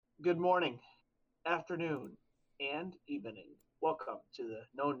Good morning, afternoon, and evening. Welcome to the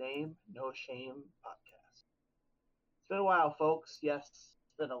No Name, No Shame podcast. It's been a while, folks. Yes, it's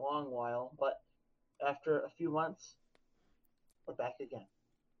been a long while, but after a few months, we're back again.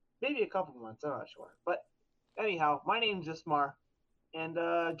 Maybe a couple months, I'm not sure. But anyhow, my name's Ismar, and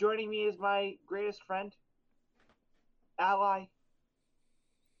joining me is my greatest friend, ally,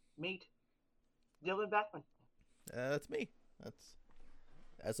 mate, Dylan Backman. That's me. That's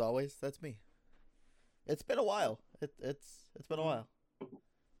as always. That's me. It's been a while. It's been a while.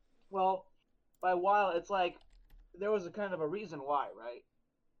 Well, by a while, it's like there was a kind of a reason why, right?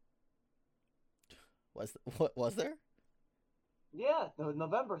 What was there? Yeah, the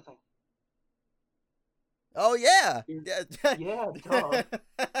November thing. Oh yeah, You're, yeah. yeah, duh.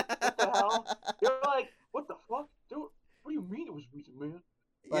 What the hell? You're like, what the fuck, dude? What do you mean it was recent, man?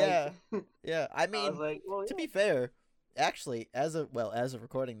 Like, Yeah, yeah. I I was mean, like, well, to yeah. be fair, actually, as of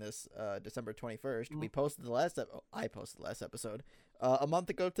recording this, December 21st, Mhm. we posted the last. I posted the last episode, a month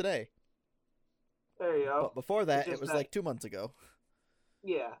ago today. There you go. But before It's that, it just was that, like 2 months ago.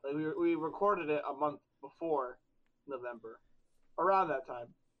 yeah, like we recorded it a month before November, around that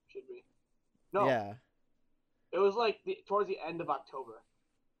time, should be. No, Yeah, it was like towards the end of October,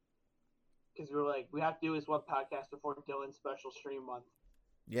 because we were like, we have to do this one podcast before Dylan's special stream month,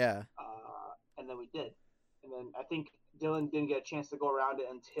 yeah, and then we did, and then I think Dylan didn't get a chance to go around it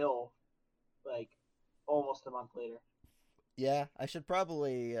until like almost a month later. yeah. I should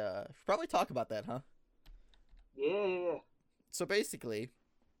probably talk about that, huh? Yeah, yeah, yeah. So basically,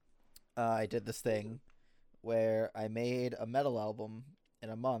 I did this thing where I made a metal album in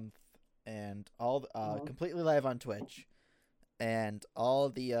a month and all Mhm. completely live on Twitch, and all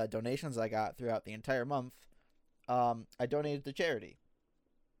the donations I got throughout the entire month, I donated to charity,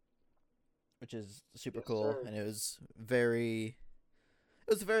 which is super Yes, cool, sir. and it was a very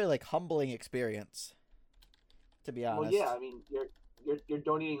like humbling experience, to be Well, yeah. honest. I mean, you're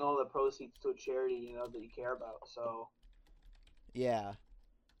donating all the proceeds to a charity, that you care about. So, Yeah,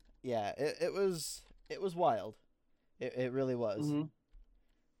 yeah, it was wild. It really was. hmm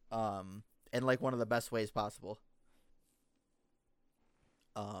Um, in like one of the best ways possible.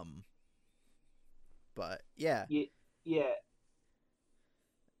 Um, but yeah, yeah, yeah.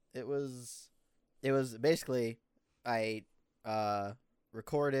 it was basically I uh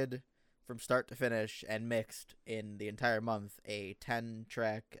recorded from start to finish and mixed in the entire month a 10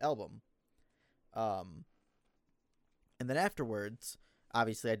 track album. Um and then afterwards,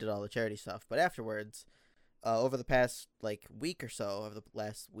 obviously I did all the charity stuff, but afterwards, over the past like week or so, over the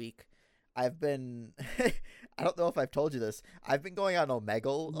last week, I've been I don't know if I've told you this. I've been going on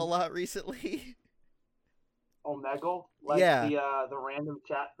Omegle a Mhm. lot recently. Omegle, like Yeah. the random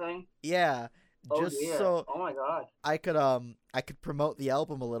chat thing. Yeah, Oh just dear. so Oh my god. I could promote the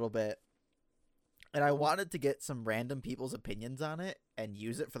album a little bit, and I Mhm. wanted to get some random people's opinions on it and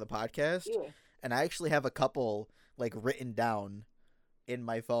use it for the podcast. Yeah. And I actually have a couple like written down in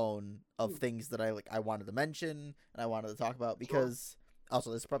my phone of Mm. things that I wanted to mention and I wanted to talk about, Sure. because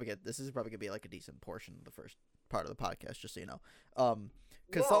also this is probably gonna be like a decent portion of the first part of the podcast, just so you know.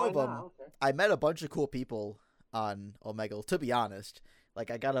 Because Yeah. some Why of not? them, Okay. I met a bunch of cool people on Omegle. To be honest, like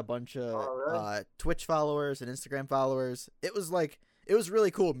I got a bunch of Oh really? Twitch followers and Instagram followers. It was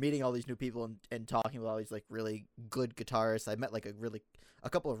really cool meeting all these new people and talking with all these like really good guitarists. I met like a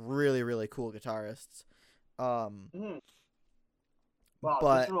couple of really really cool guitarists. Um, hmm Wow. Just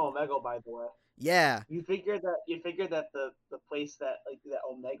but from Omegle, by the way. yeah, You figure that the place that like that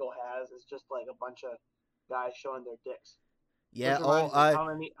Omegle has is just like a bunch of guys showing their dicks. yeah. Which Oh,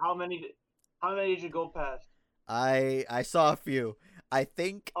 reminds me, how many did you go past? I saw a few. I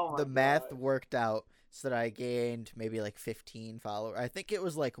think Oh my the math god. worked out so that I gained maybe like 15 followers. I think it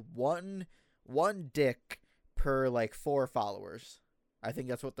was like one dick per like 4 followers. I think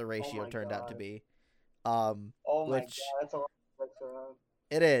that's what the Oh ratio my turned out to god. be. Oh my Which god. That's a lot of dicks around.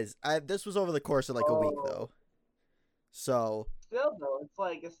 it is. This was over the course of like a week Oh, though. So still though,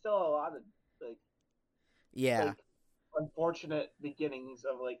 it's still a lot of like yeah, like unfortunate beginnings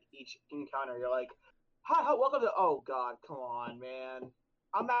of like each encounter. You're like, hi, welcome to. Oh god, come on, man.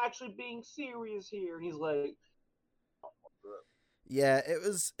 I'm actually being serious here. And he's like, yeah.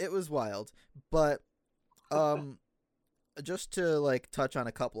 It was wild, but um, just to like touch on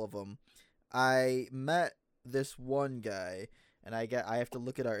a couple of them, I met this one guy, and I have to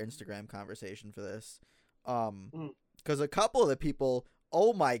look at our Instagram conversation for this, um, mm, because a couple of the people,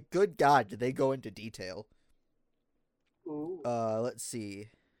 oh my good god, did they go into detail? ooh. Let's see,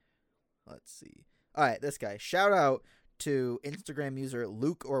 All right, this guy. Shout out to Instagram user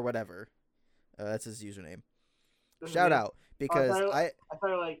Luke or whatever. That's his username. This is Shout me. out because I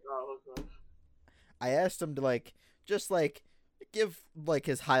thought like, oh, okay. I asked him to like just like give like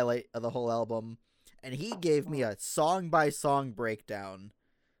his highlight of the whole album, and he gave me a song by song breakdown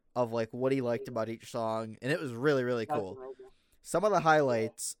of like what he liked about each song, and it was really really That's cool. amazing. Some of the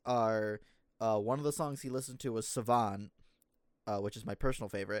highlights are one of the songs he listened to was Savant, which is my personal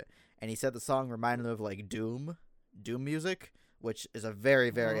favorite, and he said the song reminded him of like Doom music, which is a very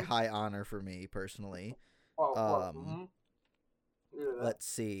very high honor for me personally. Oh, of course. Let's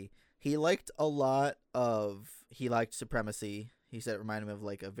see. He liked Supremacy. He said it reminded him of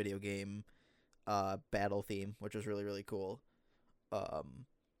like a video game battle theme, which was really really cool.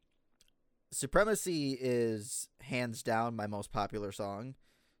 Supremacy is hands down my most popular song,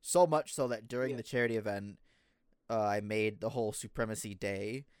 so much so that during the charity event I made the whole Supremacy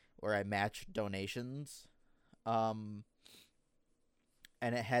Day where I matched donations. And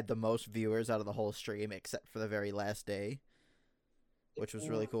it had the most viewers out of the whole stream except for the very last day, which was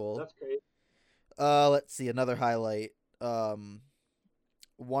really cool. That's great. Let's see, another highlight.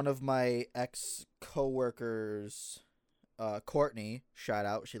 One of my ex-coworkers, Courtney, shout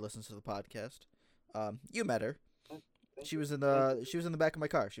out, she listens to the podcast. You met her. She was in the back of my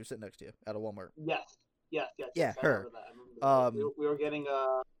car. She was sitting next to you at a Walmart. Yes. Yeah, I her. We were getting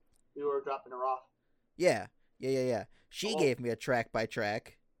we were dropping her off. Yeah. She gave me a track by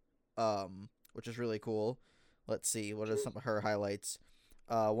track, which is really cool. Let's see, what are some of her highlights?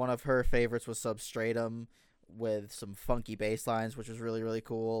 One of her favorites was Substratum with some funky bass lines, which was really really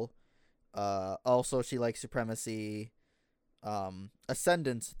cool. Also, she likes Supremacy.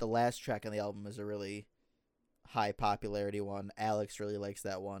 Ascendance, the last track on the album, is a really high popularity one. Alex really likes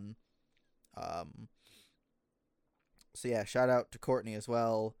that one. So yeah, shout out to Courtney as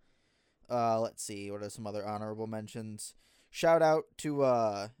well. Let's see, what are some other honorable mentions? Shout out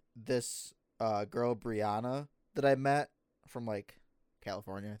to this girl Brianna that I met from like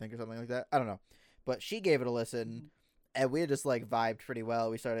California, I think, or something like that. I don't know, but she gave it a listen, and we just like vibed pretty well.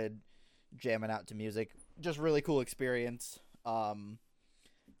 We started jamming out to music. Just really cool experience.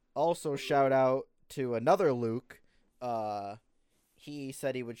 Also shout out to another Luke. He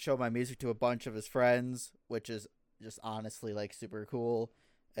said he would show my music to a bunch of his friends, which is just honestly like super cool.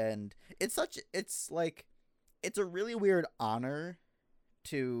 And it's a really weird honor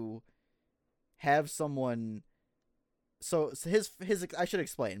to have someone. So his I should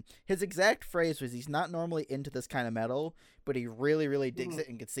explain. His exact phrase was he's not normally into this kind of metal, but he really really digs it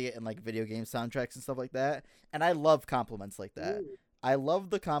and can see it in like video game soundtracks and stuff like that. And I love compliments like that. Ooh. I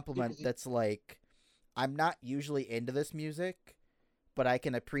love the compliment that's like, I'm not usually into this music, but I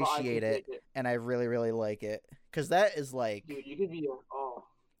can appreciate it, and I really really like it, because that is like, dude, you could be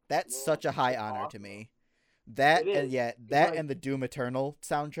that's such a high honor to me. That and that and the Doom Eternal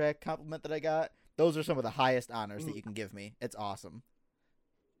soundtrack compliment that I got. Those are some of the highest honors that you can give me. It's awesome.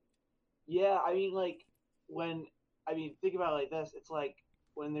 Yeah, I mean, like, think about it like this. It's like,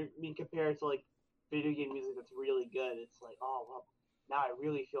 when they're being compared to, like, video game music that's really good, it's like, oh, well, now I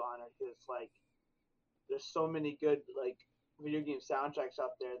really feel honored, because it's like, there's so many good, like, video game soundtracks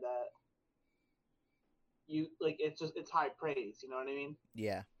out there that you, like, it's high praise, you know what I mean?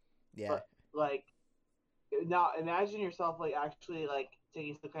 Yeah. But, like, now imagine yourself, like, actually, like,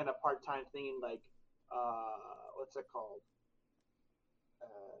 taking some kind of part-time thing in, like, what's it called?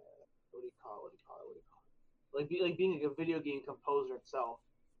 What do you call it? Like being a video game composer itself.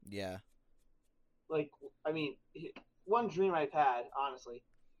 Yeah. Like, I mean, one dream I've had, honestly,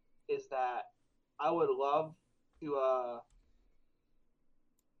 is that I would love to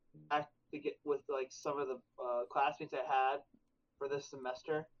get with like some of the classmates I had for this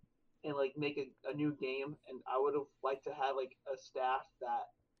semester, and like make a new game. And I would have liked to have like a staff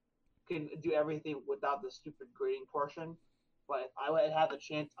that can do everything without the stupid grading portion. But if I would have the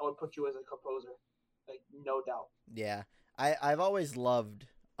chance, I would put you as a composer, like, no doubt. Yeah, I've always loved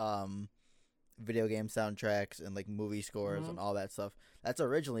video game soundtracks and like movie scores and all that stuff. That's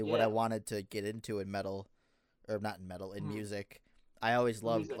originally what I wanted to get into in metal, or not in metal, in music. I always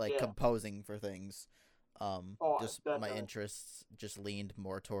loved composing for things. Just my interests just leaned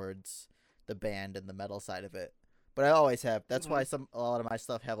more towards the band and the metal side of it. But I always have. That's why a lot of my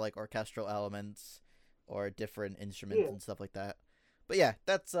stuff have like orchestral elements or different instruments and stuff like that. But yeah,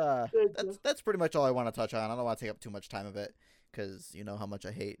 that's pretty much all I want to touch on. I don't want to take up too much time of it, because you know how much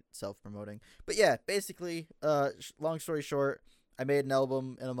I hate self-promoting. But yeah, basically, long story short, I made an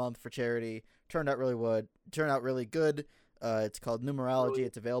album in a month for charity. Turned out really good. It's called Numerology.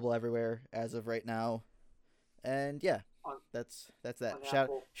 It's available everywhere as of right now. And yeah, that's that.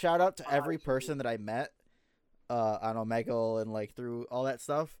 Shout out to every person that I met on Omegle and like through all that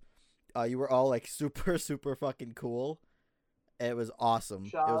stuff. You were all like super super fucking cool. It was awesome. It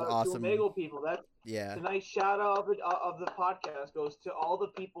Shout was out to awesome. Omegle people. That's Yeah. the nice shout out of the podcast goes to all the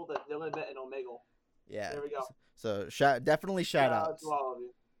people that Dylan met in Omegle. Yeah. There we go. So definitely shout Shout out to outs. all of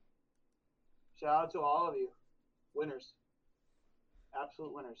you. Shout out to all of you. Winners.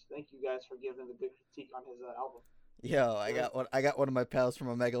 Absolute winners. Thank you guys for giving the good critique on his album. Yo, I got one of my pals from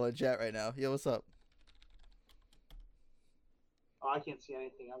Omega in chat right now. Yo, what's up? Oh, I can't see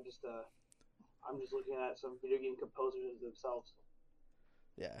anything. I'm just looking at some video game composers themselves.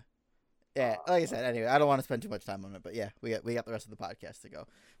 Yeah. Yeah, like I said, anyway, I don't want to spend too much time on it, but yeah, we got the rest of the podcast to go.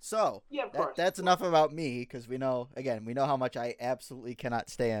 So yeah, of course. That's enough about me, because we know how much I absolutely cannot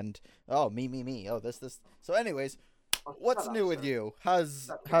stand. Oh, me. Oh, this. So, anyways, what's new with you? How's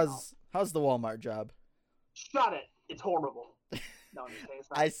the Walmart job? Shut it! It's horrible. No, I'm just saying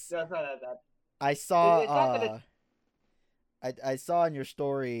it's not that bad. I saw. I saw in your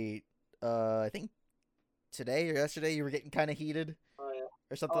story. I think today or yesterday you were getting kind of heated. Oh yeah.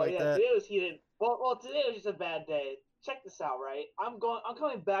 Or something like that. Today was heated. Well, today was just a bad day. Check this out, right? I'm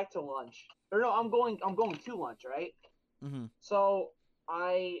coming back to lunch. Or no, I'm going to lunch, right? Mm-hmm. So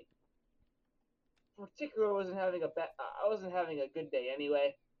I particularly wasn't having a good day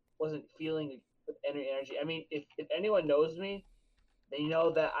anyway. Wasn't feeling with any energy. I mean, if anyone knows me, they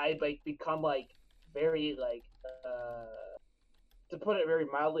know that I become very to put it very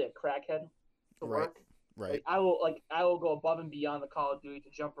mildly, a crackhead to work. Right. I will go above and beyond the Call of Duty to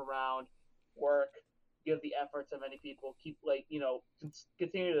jump around, work, give the effort to many people, keep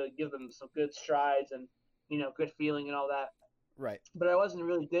continue to give them some good strides and good feeling and all that. Right. But I wasn't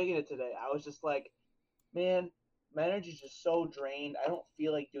really digging it today. I was just like, man, my energy's just so drained. I don't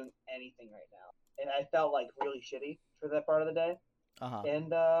feel like doing anything right now, and I felt really shitty for that part of the day. Uh-huh.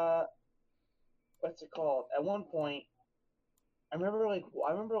 And what's it called? At one point, I remember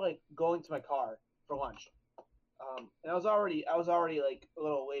going to my car for lunch, and I was already a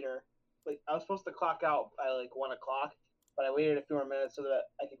little later. I was supposed to clock out by 1 o'clock, but I waited a few more minutes so that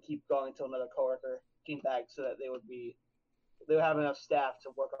I could keep going until another coworker came back, so that they would have enough staff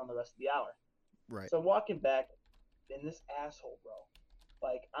to work on the rest of the hour. Right. So I'm walking back, and this asshole,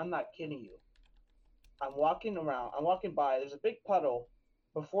 bro, I'm not kidding you. I'm walking by. There's a big puddle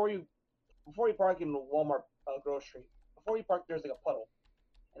before you park in the Walmart grocery. Before you park, there's a puddle,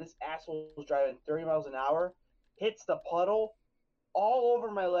 and this asshole was driving 30 miles an hour, hits the puddle all over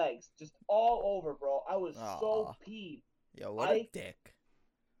my legs, just all over, bro. I was so peeved. Yo, what a dick.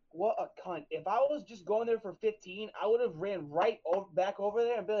 What a cunt. If I was just going there for 15, I would have ran back over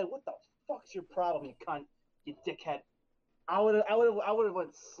there and be like, what the fuck's your problem, you cunt, you dickhead. I would have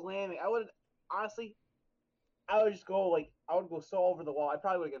went slamming. Honestly, I would go so over the wall. I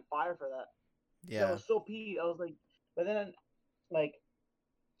probably would have gotten fired for that. Yeah. I was so peeved. I was like, but then I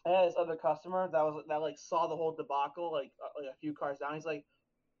had this other customer that saw the whole debacle a few cars down. He's like,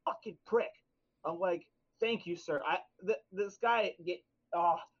 fucking prick. I'm like, thank you, sir. This guy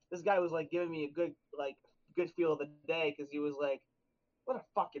was giving me a good feel of the day, because he was like, what a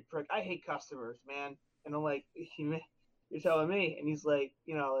fucking prick. I hate customers, man. And I'm like, you're telling me? And he's like,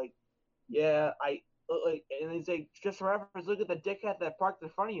 yeah, and he's like, just for reference, look at the dickhead that parked in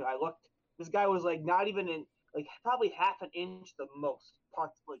front of you. I looked. This guy was not even in probably half an inch the most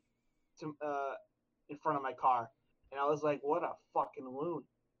parked in front of my car, and I was like, what a fucking loon.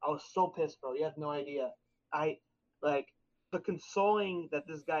 I was so pissed, bro. You have no idea. The consoling that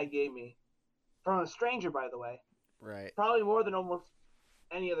this guy gave me from a stranger, by the way. Right. Probably more than almost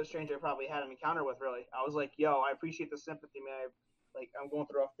any other stranger I probably had an encounter with, really. I was like, yo, I appreciate the sympathy, man. I'm going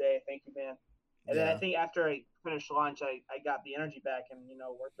through a rough day. Thank you, man. And then I think after I finished lunch, I got the energy back and,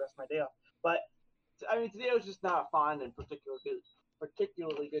 worked the rest of my day off. But, I mean, today was just not a fun and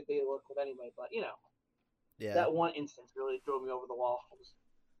particularly good day to work with anyway. But, that one instance really drove me over the wall. I was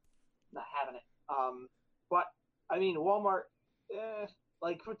not having it. But, I mean, Walmart,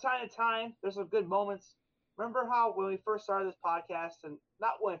 from time to time, there's some good moments. Remember how when we first started this podcast, and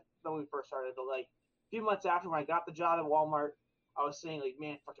not when we first started, but a few months after when I got the job at Walmart, I was saying,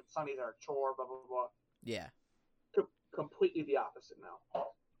 man, fucking Sundays are a chore, blah, blah, blah. Yeah. Completely the opposite now.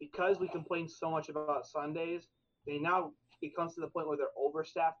 Because we complain so much about Sundays, it comes to the point where they're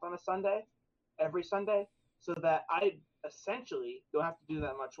overstaffed on a Sunday, every Sunday, so that I essentially don't have to do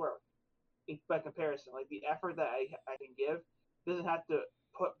that much work. By comparison, the effort that I can give doesn't have to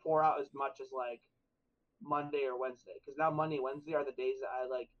pour out as much as Monday or Wednesday, because now Monday and Wednesday are the days that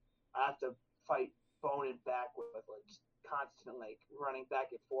I have to fight bone and back with just constant running back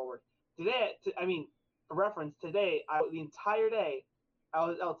and forward. Today, for reference, today the entire day I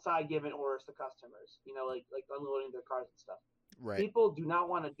was outside giving orders to customers, unloading their cars and stuff. Right. People do not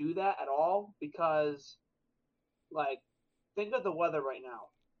want to do that at all, because think of the weather right now,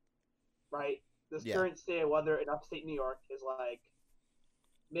 right? This Yeah. current state of weather in upstate New York is like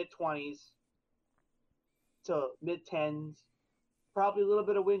mid-20s to mid-10s, probably a little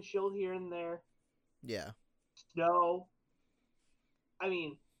bit of wind chill here and there, Yeah. snow. I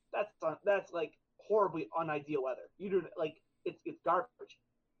mean, that's like horribly unideal weather. You do like it's garbage,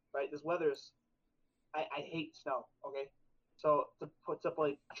 right? This weather's I hate snow. Okay, so to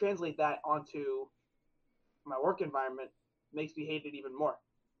like translate that onto my work environment makes me hate it even more.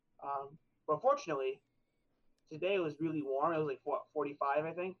 But fortunately, today was really warm. It was like what 45,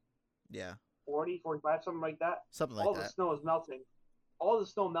 I think. Yeah. 40, 45, something like that. Something like All the that. snow is melting. All the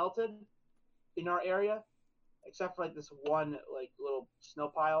snow melted in our area, except for like this one like little snow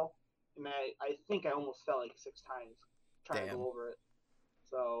pile. And I think I almost fell like 6 times trying to Damn. go over it.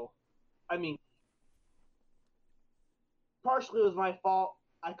 So, I mean, partially it was my fault.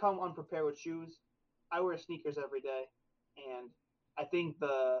 I come unprepared with shoes. I wear sneakers every day, and I think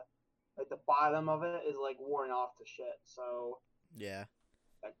the bottom of it is like worn off to shit. So Yeah.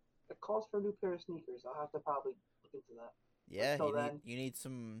 it calls for a new pair of sneakers. I'll have to probably look into that. Yeah, Until then, you need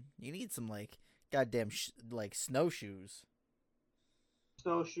some like goddamn like snowshoes.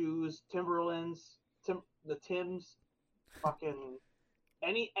 snowshoes, Timberlands, the Tims, fucking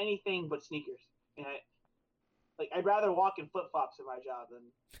anything but sneakers. And I'd rather walk in flip flops in my job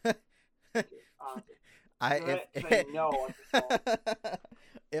than sneakers, honestly. I Cause I know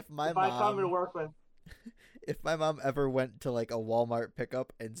if my if I come to mom work with if my mom ever went to like a Walmart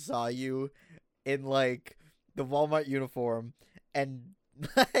pickup and saw you in like the Walmart uniform and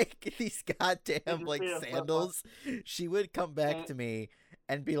like these goddamn like sandals, she would come back to me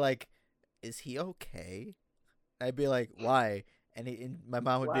and be like, "Is he okay?" I'd be like, "Why?" And my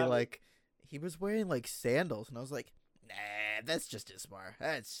mom would be like, "He was wearing like sandals," and I was like, "Nah, that's just Ismar.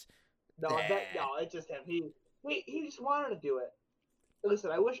 That's no, it's just him. He just wanted to do it. Listen,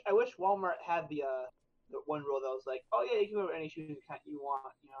 I wish Walmart had the one rule that was like, oh yeah, you can wear any shoes you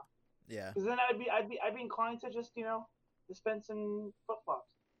want, you know. yeah, Because then I'd be inclined to just dispense some flip flops.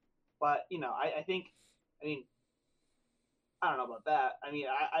 But I think, I mean, I don't know about that. I mean,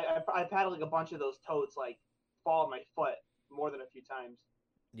 I've had like a bunch of those toads like fall on my foot more than a few times,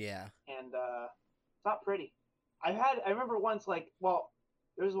 yeah, and it's not pretty. I remember once well,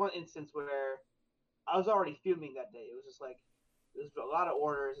 there was one instance where I was already fuming that day. It was just like there's a lot of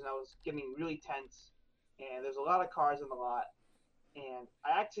orders, and I was getting really tense, and there's a lot of cars in the lot, and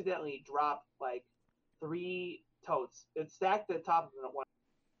I accidentally dropped like 3 totes. It's stacked at the top of one,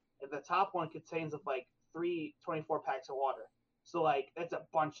 and the top one contains of like three 24 packs of water. So like that's a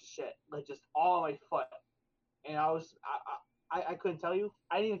bunch of shit, like just all on my foot. And I couldn't tell you.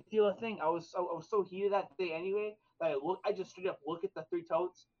 I didn't even feel a thing. I was so heated that day anyway that I just straight up look at the 3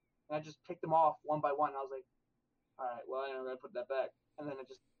 totes and I just picked them off one by one. And I was like, all right, well I'm gonna put that back, and then I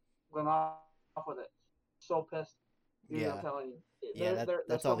just went off with it. So pissed, dude. I'm yeah, telling you, yeah. there's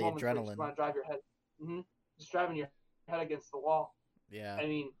That's all some the moments where you just adrenaline. want to drive your head, just driving your head against the wall. Yeah. I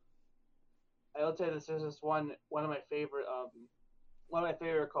mean, I'll tell you this. There's this one of my favorite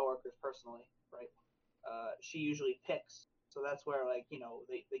coworkers personally, right? She usually picks, so that's where they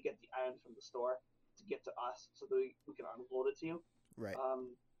get the items from the store to get to us, so that we can unload it to you. Right.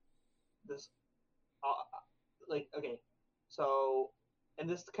 This okay, so and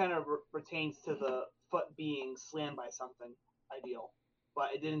this kind of pertains to the foot being slammed by something ideal,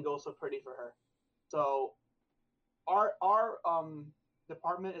 but it didn't go so pretty for her. So our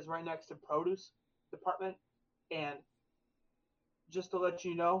department is right next to produce department, and just to let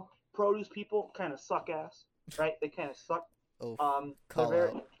you know, produce people kind of suck ass, right? They kind of suck. Oh, They're call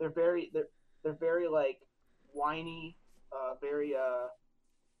very out. they're very like whiny, very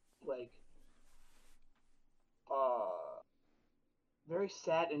like uh very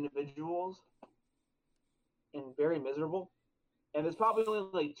sad individuals and very miserable. And there's probably only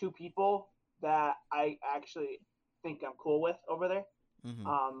like 2 people that I actually think I'm cool with over there. Mm-hmm.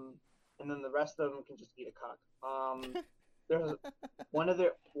 Um, and then the rest of them can just eat a cock. There's one of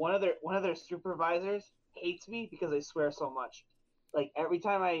their supervisors hates me because I swear so much. Like every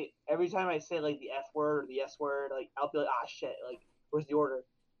time I say like the F word or the S word, like I'll be like, ah shit, like where's the order?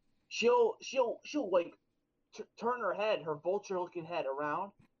 She'll like turn her head, her vulture looking head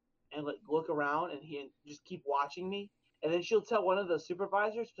around and like look around and he just keep watching me, and then she'll tell one of the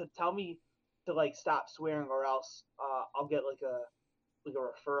supervisors to tell me to like stop swearing or else I'll get like a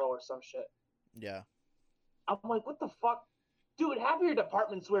referral or some shit. Yeah. I'm like, what the fuck, dude? Half of your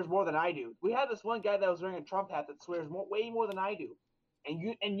department swears more than I do. We had this one guy that was wearing a Trump hat that swears way more than I do, and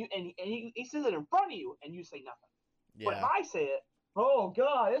he says it in front of you, and you say nothing. But if Yeah. I say it, oh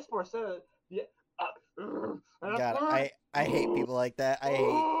god, this person said it. Yeah, God, I hate people like that.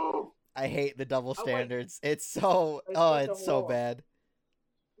 I hate the double standards. It's so it's so bad.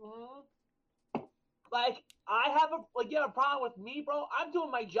 Like you have a problem with me, bro? I'm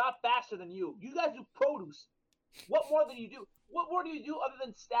doing my job faster than you. You guys do produce. What more than you do? What more do you do other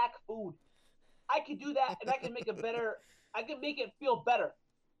than stack food? I can do that, and I can make it better. I can make it feel better.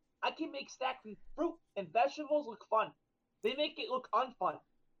 I can make stacking fruit and vegetables look fun. They make it look unfun.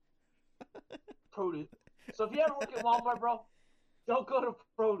 Produce. So if you ever work at Walmart, bro, don't go to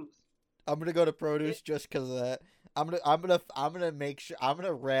produce. I'm gonna go to produce just because of that. I'm gonna make sure I'm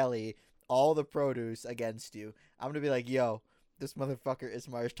gonna rally all the produce against you. I'm gonna be like, yo, this motherfucker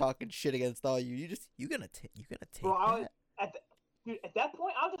Ismar is talking shit against all you. You gonna take bro, that? At that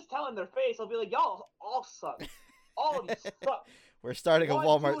point, I'll just tell in their face. I'll be like, y'all all suck. All of you suck. We're starting a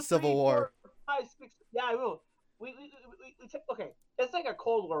Walmart civil war. 4, 5, 6. Yeah, I will. We take, okay. It's like a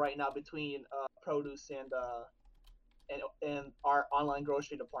cold war right now between produce and our online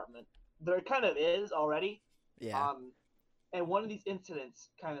grocery department. There kind of is already. Yeah. And one of these incidents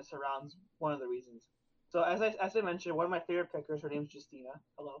kind of surrounds one of the reasons. So as I mentioned, one of my favorite pickers, her name's Justina.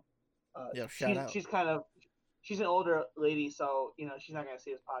 Hello. Yo, shout out. She's an older lady, so she's not gonna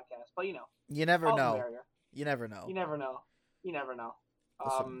see this podcast. But you never know. You never know. You never know. You never know.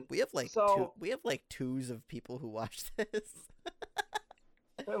 Listen, we have like twos of people who watch this.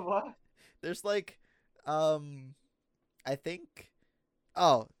 What? There's like, I think.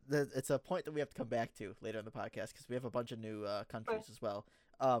 It's a point that we have to come back to later in the podcast because we have a bunch of new countries as well.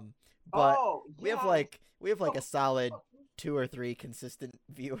 But we have like a solid 2 or 3 consistent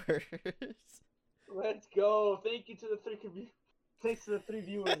viewers. Let's go! Thank you to the 3 thanks to the 3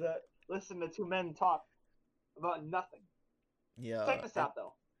 viewers that listen to 2 men talk about nothing. Yeah. Check this out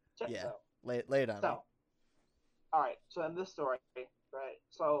though. Check this out. Lay it on. So, all right. So in this story, right?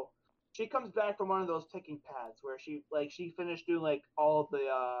 So she comes back from one of those picking pads where she finished doing like all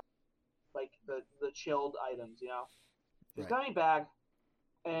the the chilled items, She's coming back,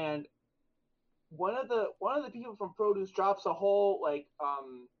 and one of the people from produce drops a whole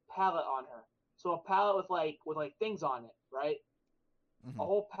pallet on her. So a pallet with things on it, right? Mm-hmm. A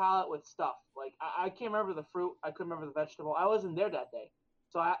whole pallet with stuff. Like I can't remember the fruit. I couldn't remember the vegetable. I wasn't there that day,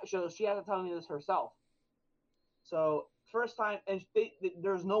 so she had to tell me this herself. So first time, and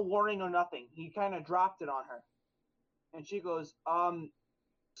there's no warning or nothing. He kind of dropped it on her, and she goes,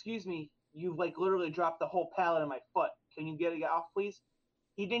 "Excuse me, you've literally dropped the whole pallet on my foot. Can you get it off, please?"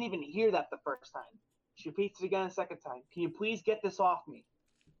 He didn't even hear that the first time. She repeats it again the second time. "Can you please get this off me?"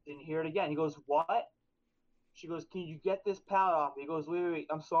 Didn't hear it again. He goes, "What?" She goes, "Can you get this pallet off me?" He goes, wait,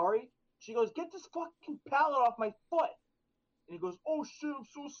 I'm sorry? She goes, "Get this fucking pallet off my foot." And he goes, "Oh shit, I'm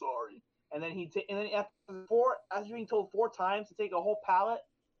so sorry." And then after being told 4 times to take a whole pallet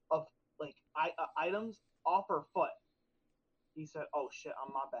of items off her foot, he said, "Oh shit,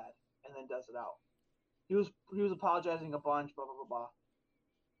 I'm my bad," and then does it out. He was apologizing a bunch, blah blah blah blah.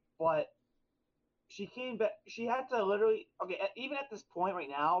 But she came back. She had to literally even at this point right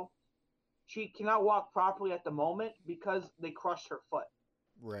now, she cannot walk properly at the moment because they crushed her foot.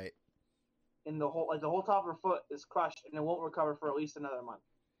 Right. And the whole top of her foot is crushed, and it won't recover for at least another month.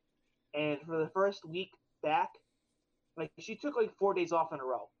 And for the first week back, she took 4 days off in a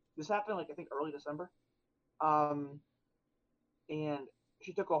row. This happened I think early December. And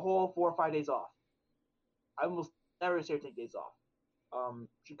she took a whole 4 or 5 days off. I almost never see her take days off.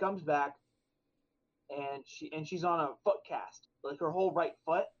 She comes back, and she's on a foot cast. Her whole right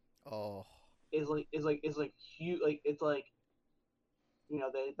foot. Oh. Is huge. It's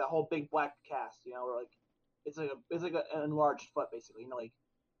the whole big black cast. Where it's like an enlarged foot basically.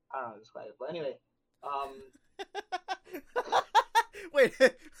 I don't know how to describe it, but anyway. Wait.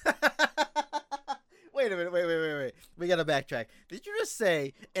 Wait a minute. Wait. We gotta backtrack. Did you just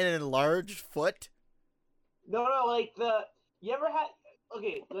say an enlarged foot? No. You ever had?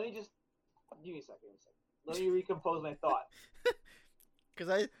 Okay, let me just give me a second. Let me recompose my thought.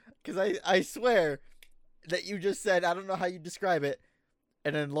 Because I swear that you just said, I don't know how you describe it,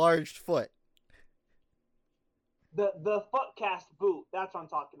 an enlarged foot. The foot cast boot. That's what I'm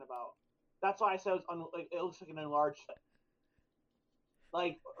talking about. That's why I said it looks like an enlarged foot.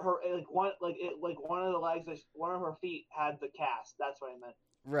 One of the legs, one of her feet had the cast. That's what I meant.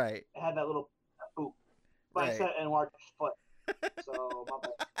 Right. It had that little boot. But I said enlarged foot. So my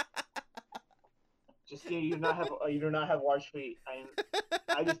bad. Just you do not have large feet.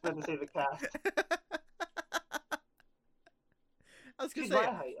 I just meant to say the cast. I was gonna say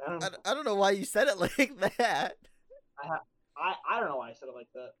I don't know why you said it like that. I don't know why I said it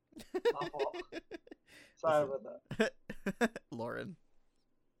like that. My fault. Sorry about that. Lauren.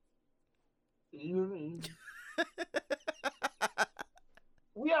 I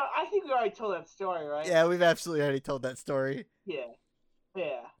think we already told that story, right? Yeah, we've absolutely already told that story. Yeah.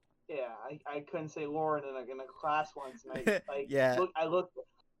 I couldn't say Lauren in a class once, and Yeah.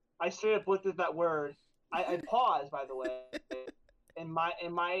 I straight up looked at that word. I paused, by the way, and my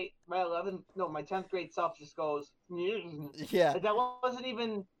 10th grade self just goes, Yeah. like, that wasn't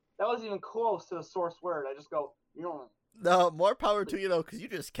even close to the source word. I just go, No, more power to you though, because you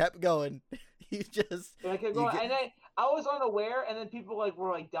just kept going. You just. and I kept going, and I was unaware, and then people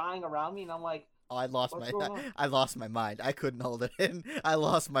were dying around me, and I'm like, Oh, I lost what's going on? I lost my mind. I couldn't hold it in. I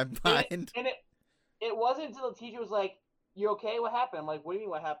lost my mind. And it wasn't until the teacher was like, "You okay? What happened?" I'm like, "What do you mean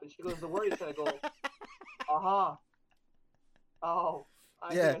what happened?" She goes, "The word you said." I go, "Uh-huh. Oh,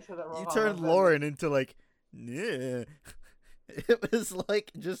 I think I said that wrong." You turned Lauren into yeah. It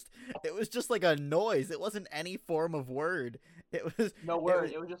was just like a noise. It wasn't any form of word. It was no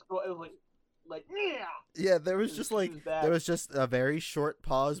word. It was yeah. Yeah, there was just a very short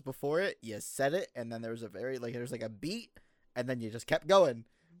pause before it. You said it, and then there was a beat, and then you just kept going,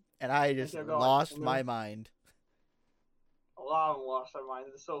 and I just lost my mind. A lot of them lost their minds.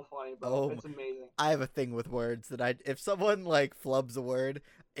 It's so funny, bro. It's amazing. I have a thing with words that if someone flubs a word,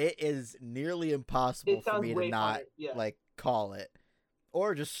 it is nearly impossible for me to not call it,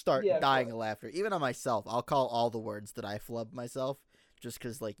 or just start dying of laughter. Even on myself, I'll call all the words that I flub myself, just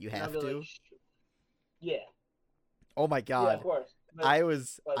because you have to. Yeah. Oh my god. Yeah, of course. I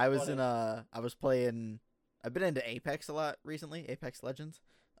was playing. I've been into Apex a lot recently. Apex Legends.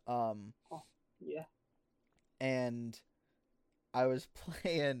 Yeah. And I was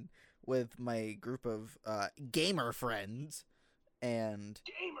playing with my group of gamer friends, and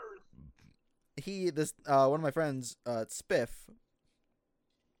one of my friends, Spiff.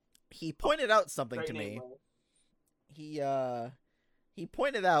 He pointed out something to me. He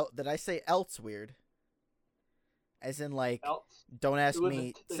pointed out that I say "else" weird. As in, else? Don't ask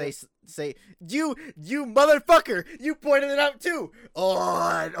me. Say you motherfucker! You pointed it out too.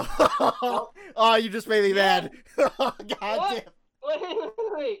 Oh, you just made me mad. Oh, God damn.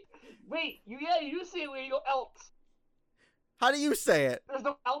 Wait. You say it where you go else. How do you say it? There's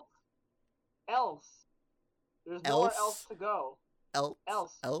no else. Else. There's nowhere else to go. Else.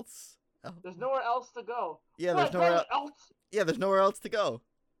 There's nowhere else to go. Yeah, there's nowhere else. Yeah, there's nowhere else to go.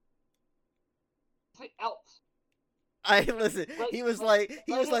 Say else. Listen. He was like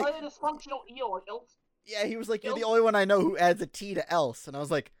a dysfunctional eel, else. Yeah, he was like, you're the only one I know who adds a T to else, and I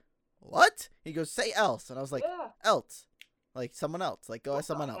was like, what? He goes, say else, and I was like, else, someone else, go as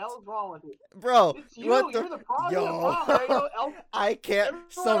someone else. What the hell's wrong with you, bro? It's you. You're the problem. Yo, there you go, else. I can't.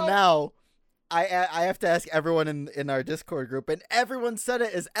 So now, I have to ask everyone in our Discord group, and everyone said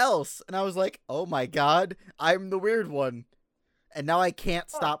it as else, and I was like, oh my god, I'm the weird one, and now I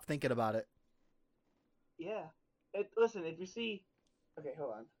can't stop thinking about it. Yeah. Listen, if you see, okay,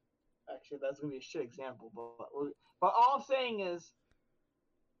 hold on. Actually, that's gonna be a shit example, but all I'm saying is,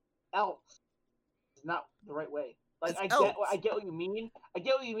 else is not the right way. I get what you mean. I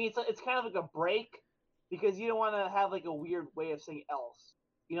get what you mean. It's kind of like a break, because you don't want to have a weird way of saying else.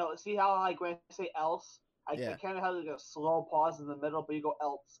 See how when I say else, I kind of have a slow pause in the middle, but you go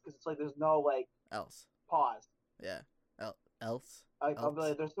else because it's there's no else pause. Yeah, else. I'll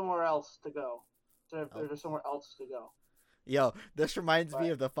be there's somewhere else to go. There's somewhere else to go. Yo, this reminds me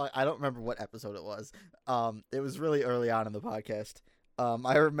of I don't remember what episode it was. It was really early on in the podcast.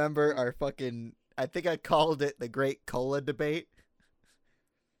 I remember I think I called it the Great Cola Debate.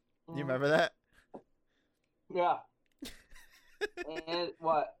 Do you remember that? Yeah. And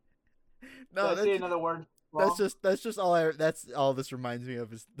what? No, say another word. Wrong? That's all this reminds me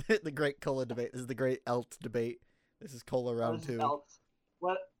of is the Great Cola Debate. This is the Great Elt Debate. This is Cola Round 2.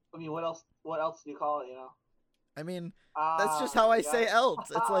 What else do you call it, I mean, that's just how I say else.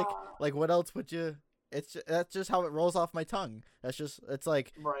 It's like what else would you? That's just how it rolls off my tongue. It's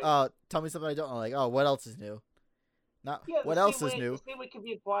like, right. Tell me something I don't know. Like, oh, what else is new? Not what else is new. The same way can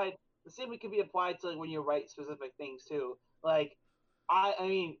be applied to when you write specific things too. I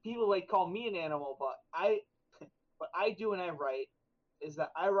mean, people call me an animal, but what I do when I write is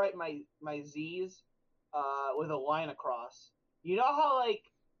that I write my Z's with a line across. You know how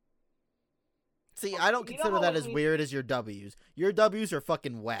See, I don't consider that as weird as your W's. Your W's are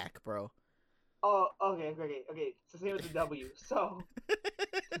fucking whack, bro. Oh, okay. It's the same with the W. So,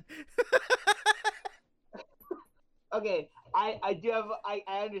 okay, I do have I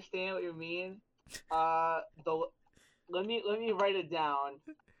understand what you mean. Let me write it down.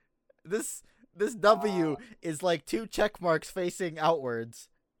 This W is like two check marks facing outwards.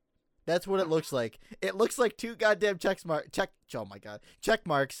 That's what it looks like. It looks like two goddamn check marks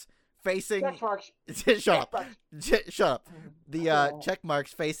facing. Check marks. Shut Check up. marks. Shut up. The check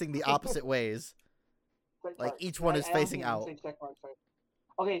marks facing the opposite ways. Check Like marks. each one is I don't facing think you out. say check marks, right?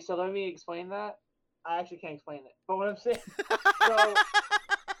 Okay, so let me explain that. I actually can't explain it, but what I'm saying.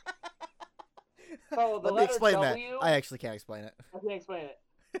 So the Let me letter explain W. that. I actually can't explain it. I can't explain it.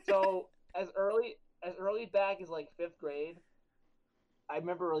 So as early back as like 5th grade, I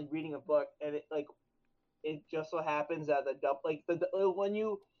remember like reading a book, and it just so happens that when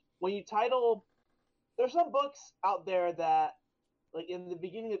you title, there's some books out there that like in the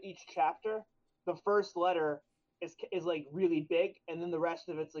beginning of each chapter, the first letter is like really big, and then the rest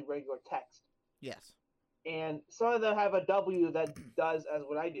of it's like regular text. Yes. And some of them have a W that does as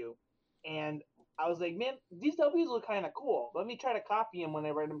what I do, and I was like, man, these W's look kind of cool. Let me try to copy them when I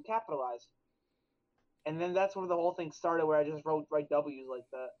write them capitalized. And then that's where the whole thing started, where I just write W's like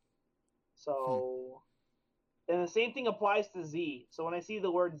that. So, and the same thing applies to Z. So when I see the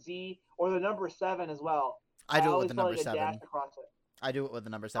word Z or the number 7 as well, I do it with always the put number like a 7. dash across it. I do it with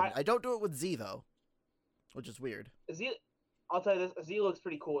the number 7. I don't do it with Z though, which is weird. Z, I'll tell you this: a Z looks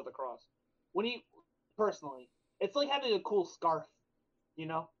pretty cool with a cross. Personally, it's like having a cool scarf, you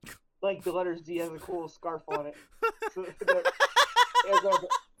know, like the letter Z has a cool scarf on it. So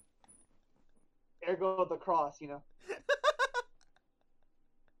ergo the cross, you know.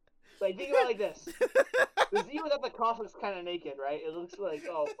 Like think about it like this: the Z without the cross looks kind of naked, right? It looks like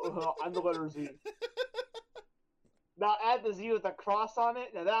I'm the letter Z. Now add the Z with a cross on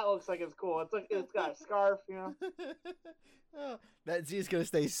it. Now that looks like it's cool. It's got a scarf, you know. Oh, that Z is gonna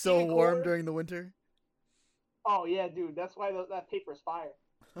stay so warm during the winter. Oh yeah, dude. That's why that paper's fire.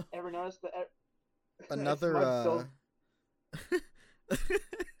 Ever notice that? Another.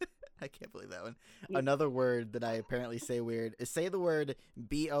 I can't believe that one. Another word that I apparently say weird is say the word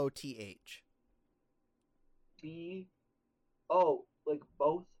BOTH. Oh, like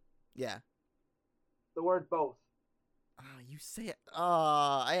both? Yeah. The word both. Oh, you say it.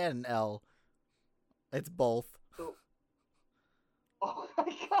 I had an L. It's both. So, oh my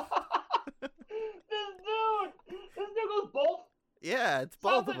god! This dude goes both. Yeah, it's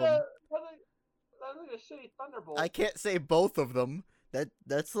both of them. Sounds like a shitty thunderbolt. I can't say both of them.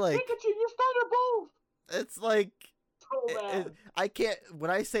 That's like. Pikachu, you're thunderbolt. It's like. So bad. I can't.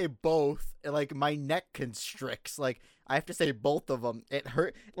 When I say both, like my neck constricts. Like I have to say both of them. It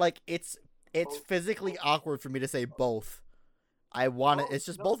hurt. Like it's physically awkward for me to say both. I want it. It's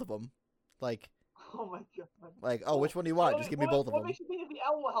just both of them. Like. Oh my god. Like, oh, which one do you want? Just give me both of them. What makes you think the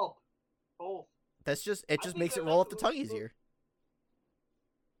L will help? Both. That's just. It just makes it roll off the tongue easier.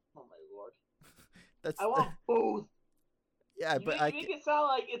 Oh my lord. That's. I want both. Yeah, but you make it sound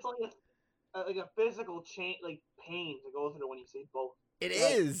like it's like a physical pain to go through when you say both. It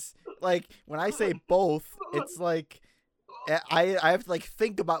is like when I say both, it's like I have to like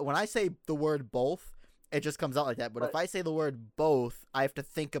think about when I say the word both, it just comes out like that. But if I say the word both, I have to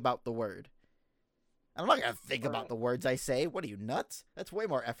think about the word. I'm not gonna think about the words I say. What are you, nuts? That's way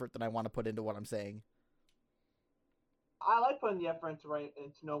more effort than I want to put into what I'm saying. I like putting the effort into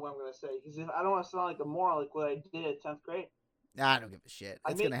to know what I'm gonna say, because if I don't want to sound like a moron like what I did at 10th grade. Nah, I don't give a shit.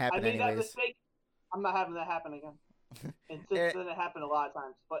 It's gonna happen anyways. That mistake. I'm not having that happen again. And since then, it happened a lot of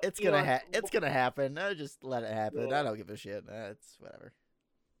times. But it's gonna happen. Just let it happen. Yeah. I don't give a shit. It's whatever.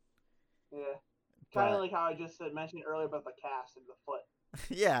 Yeah, kind of like how I just mentioned earlier about the cast and the foot.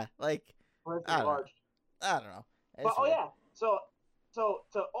 Yeah, like I don't know. But yeah, so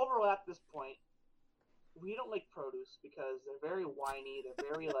to overlap this point, we don't like produce because they're very whiny. They're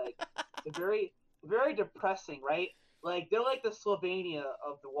very they're very depressing, right? Like they're like the Slovenia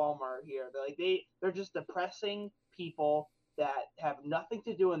of the Walmart here. They're just depressing people that have nothing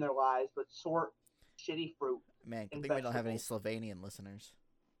to do in their lives but sort shitty fruit. Man, I think we don't have any Slovenian listeners.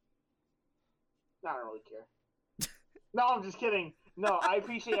 I don't really care. No, I'm just kidding. No, I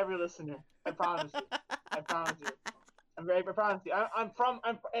appreciate every listener. I promise you. I promise you. I promise you.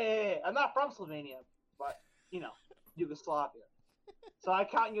 I'm not from Slovenia, but Yugoslavia. So I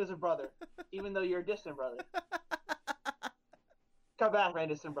count you as a brother, even though you're a distant brother. Come back, my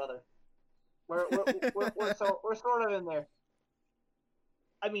distant brother. We're sort of in there.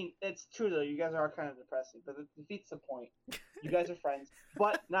 I mean, it's true though. You guys are kind of depressing, but it defeats the point. You guys are friends,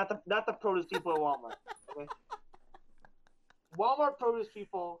 but not the produce people at Walmart. Okay. Walmart produce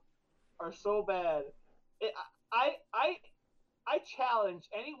people are so bad. I challenge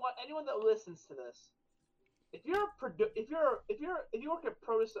anyone that listens to this. If you work at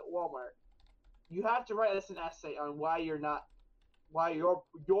produce at Walmart, you have to write us an essay on why your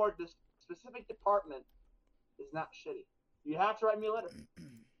specific department is not shitty. You have to write me a letter.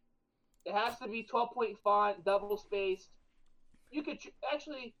 It has to be 12-point font, double spaced. You could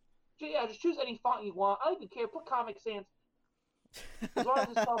actually just choose any font you want. I don't even care. Put Comic Sans. As long as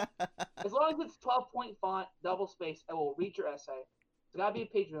it's 12, as long as it's 12-point font, double space, I will read your essay. There's gotta be a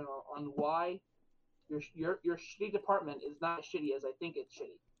page on why your shitty department is not as shitty as I think it's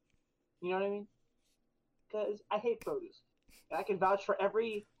shitty. You know what I mean? Because I hate produce, and I can vouch for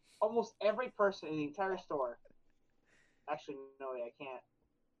almost every person in the entire store. Actually, no, I can't.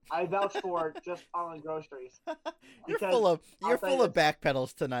 I vouch for just on groceries. You're full of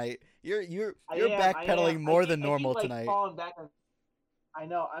backpedals tonight. You're backpedaling more than normal tonight. Falling back on, I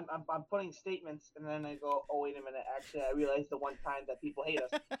know. I'm putting statements, and then I go, oh wait a minute. Actually, I realized the one time that people hate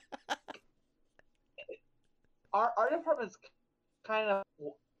us. Our department's kind of,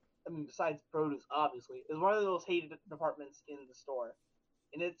 I mean, besides produce, obviously, is one of those hated departments in the store,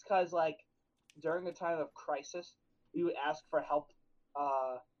 and it's because like during a time of crisis, we would ask for help,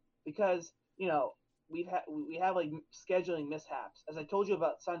 because we have like scheduling mishaps, as I told you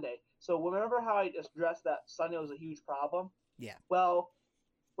about Sunday. So remember how I just addressed that Sunday was a huge problem? Yeah.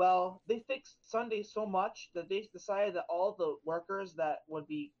 Well, they fixed Sunday so much that they decided that all the workers that would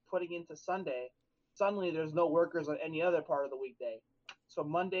be putting into Sunday, suddenly there's no workers on any other part of the weekday. So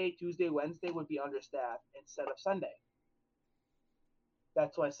Monday, Tuesday, Wednesday would be understaffed instead of Sunday.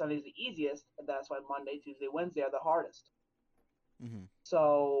 That's why Sunday's the easiest, and that's why Monday, Tuesday, Wednesday are the hardest. Mm-hmm.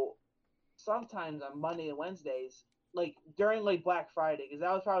 So sometimes on Monday and Wednesdays, like during like Black Friday, because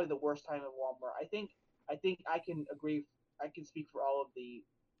that was probably the worst time at Walmart. I think I can agree. I can speak for all of the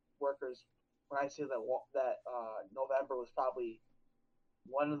workers when I say that November was probably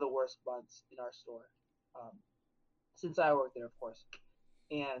one of the worst months in our store, since I worked there, of course.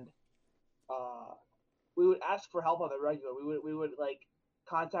 And we would ask for help on the regular. We would like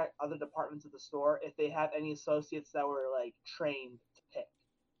contact other departments of the store if they have any associates that were like trained to pick,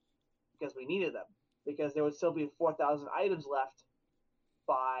 because we needed them, because there would still be 4,000 items left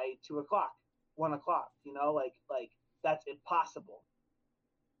by 2 o'clock, 1 o'clock. Like that's impossible.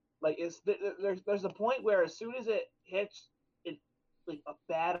 Like there's a point where as soon as it hits like a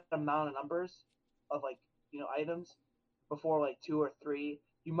bad amount of numbers of like items before like 2 or 3,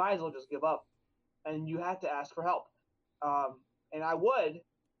 you might as well just give up, and you have to ask for help. And I would,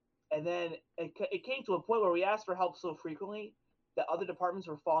 and then it came to a point where we asked for help so frequently that other departments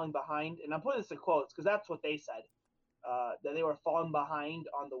were falling behind. And I'm putting this in quotes because that's what they said, that they were falling behind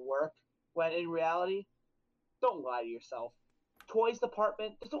on the work, when in reality, don't lie to yourself. Toys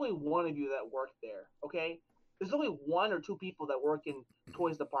department, there's only one of you that work there, okay? There's only 1 or 2 people that work in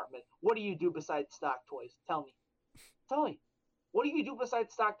toys department. What do you do besides stock toys? Tell me. What do you do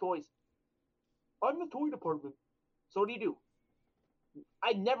besides stock toys? I'm in the toy department. So what do you do?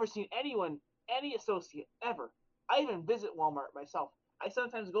 I've never seen any associate ever. I even visit Walmart myself. I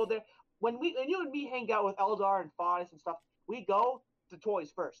sometimes go there when you and me hang out with Eldar and Faunus and stuff. We go to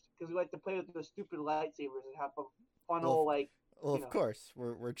toys first because we like to play with the stupid lightsabers and have a fun old like. Well, of course,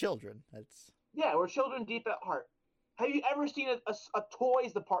 we're children. Yeah, we're children deep at heart. Have you ever seen a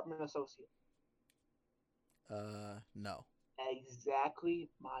toys department associate? No. Exactly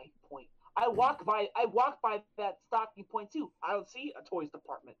my point. I walk by that stocking point too. I don't see a toys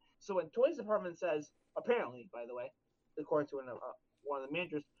department. So when toys department says, apparently, by the way, according to one of the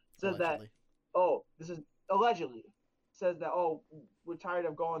managers, says allegedly. This is allegedly says that we're tired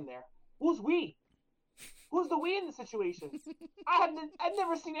of going there. Who's we? Who's the we in the situation? I've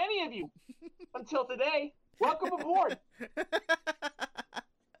never seen any of you until today. Welcome aboard.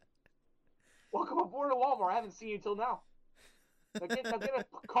 Welcome aboard to Walmart. I haven't seen you until now. Now get a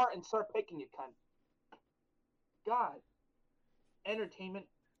cart and start picking, you cunt. God. Entertainment.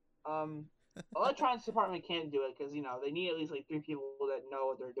 Electronics department can't do it because, they need at least like 3 people that know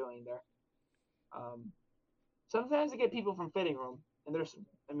what they're doing there. Sometimes they get people from fitting room, and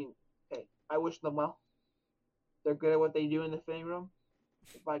hey, I wish them well. They're good at what they do in the fitting room.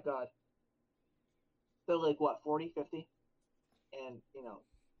 By God. They're like, 40, 50? And,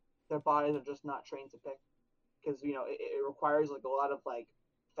 their bodies are just not trained to pick. Because, it requires, like, a lot of, like,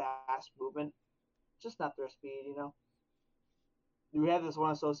 fast movement. Just not their speed, We have this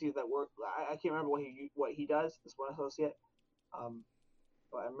one associate that worked. I can't remember what he does, this one associate.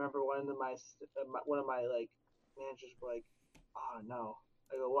 But I remember one of my, like, managers were like, oh, no.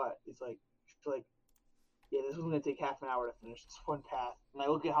 I go, what? She's like, yeah, this was going to take half an hour to finish this one path. And I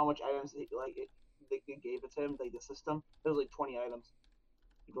look at how much items they gave it to him, like the system. There was like 20 items.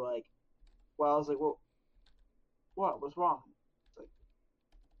 People were like, well, I was like, well, what? What's wrong? It's like,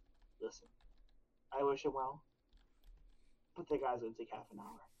 listen, I wish him well, but that guy's going to take half an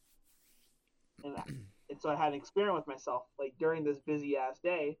hour. And so I had an experiment with myself. Like during this busy ass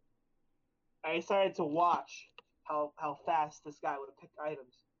day, I decided to watch how fast this guy would pick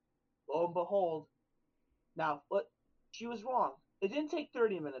items. lo and behold, now, but she was wrong. It didn't take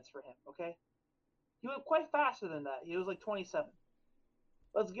 30 minutes for him, okay? He went quite faster than that. He was like 27.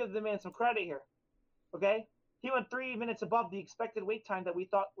 Let's give the man some credit here, okay? He went 3 minutes above the expected wait time that we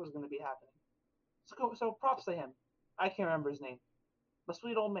thought was going to be happening. So props to him. I can't remember his name. A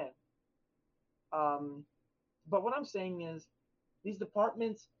sweet old man. But what I'm saying is, these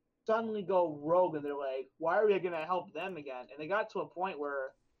departments suddenly go rogue and they're like, why are we going to help them again? And they got to a point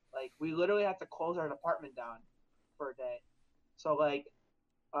where, like, we literally had to close our department down for a day. So, like,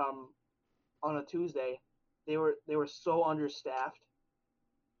 on a Tuesday, they were so understaffed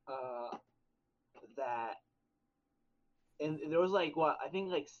that, and there was like I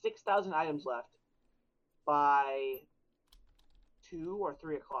think like 6,000 items left by 2 or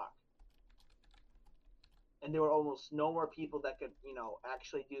 3 o'clock, and there were almost no more people that could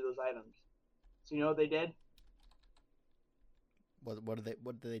actually do those items. So you know what they did? What did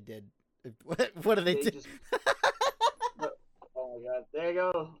they did? What did they do? Oh my god! There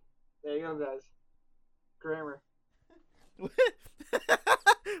you go, guys. Grammar. What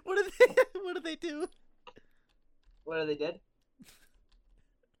did they do? What they did?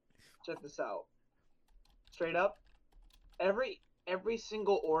 Check this out. Straight up, every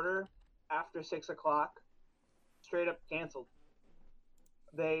single order after 6 o'clock, straight up canceled.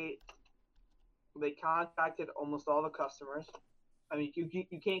 They contacted almost all the customers. I mean,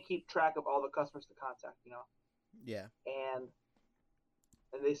 you can't keep track of all the customers to contact, Yeah. And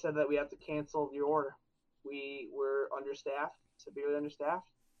they said that we have to cancel your order. We were understaffed, severely understaffed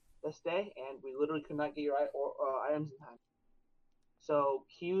this day, and we literally could not get your items in time. So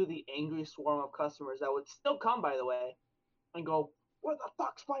cue the angry swarm of customers that would still come, by the way, and go, "Where the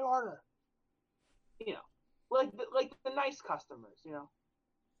fuck's my order?" Like the nice customers,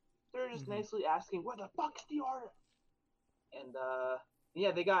 they're just nicely asking, "Where the fuck's the order?" And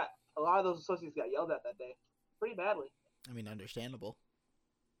yeah, they got a lot of those associates got yelled at that day, pretty badly. I mean, understandable.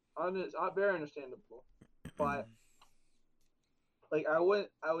 Very understandable, but like I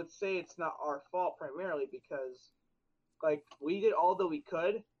would say it's not our fault primarily because like we did all that we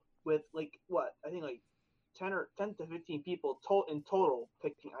could with like I think like 10 to 15 people in total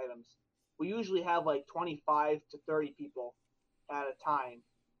picking items. We usually have like 25 to 30 people at a time.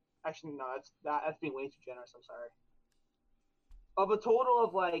 Actually, no, that's being way too generous. I'm sorry. Of a total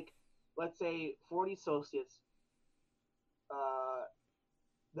of like, let's say 40 associates,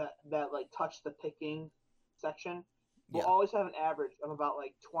 that like touch the picking section, we'll always have an average of about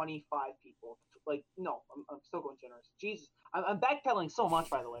like 25 people. Like, no, I'm still going generous. Jesus, I'm backpedaling so much,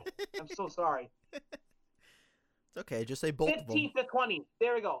 by the way. I'm so sorry. It's okay, just say both of them. 15 to 20.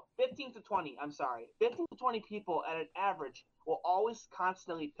 There we go. 15 to 20. I'm sorry. 15 to 20 people at an average will always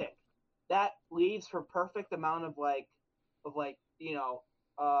constantly pick. That leaves for perfect amount of like like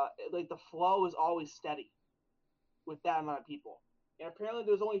the flow is always steady with that amount of people. And apparently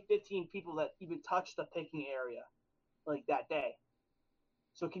there's only 15 people that even touched the picking area like that day.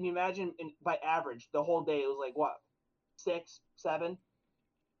 So can you imagine by average the whole day it was like what? 6, 7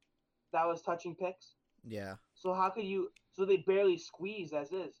 that was touching picks? Yeah. So how could you? So they barely squeezed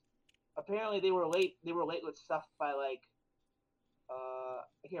as is. Apparently they were late. They were late with stuff by like,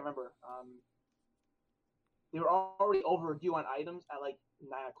 I can't remember. They were already overdue on items at like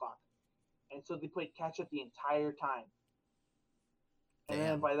 9 o'clock, and so they played catch up the entire time. And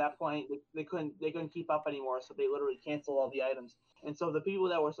then by that point they couldn't keep up anymore, so they literally canceled all the items. And so the people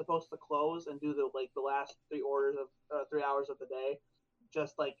that were supposed to close and do the last 3 hours of the day,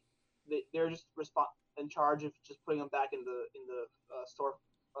 just like they're just in charge of just putting them back in the store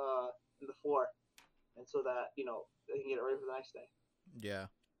in the floor, and so that they can get it ready for the next day. Yeah,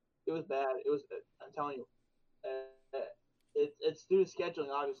 it was bad. It was. I'm telling you, it's due to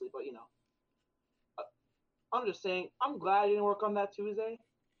scheduling, obviously, but I'm just saying I'm glad I didn't work on that Tuesday,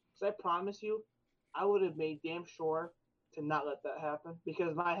 because I promise you, I would have made damn sure to not let that happen,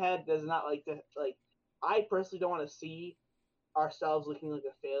 because my head does not like to I personally don't want to see ourselves looking like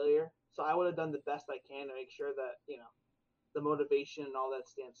a failure. So I would have done the best I can to make sure that the motivation and all that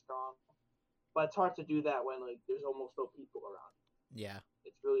stands strong. But it's hard to do that when like there's almost no people around. Yeah,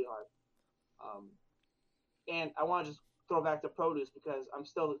 it's really hard. And I want to just throw back to produce because I'm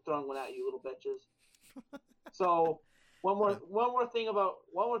still throwing one at you, little bitches. So one more thing about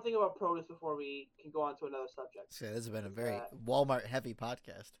produce before we can go on to another subject. So this has been a very Walmart heavy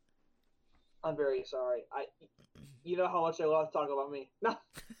podcast. I'm very sorry. You know how much I love to talk about me. No,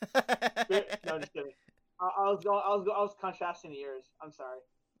 no, just kidding. I was contrasting the years. I'm sorry.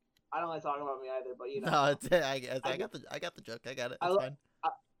 I don't like talking about me either, but No, I got the joke. I got it. It's fine.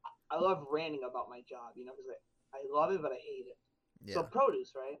 I love ranting about my job, because I love it, but I hate it. Yeah. So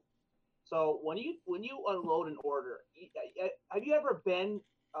produce, right? So when you unload an order, have you ever been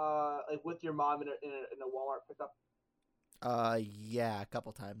like with your mom in a Walmart pickup? Yeah, a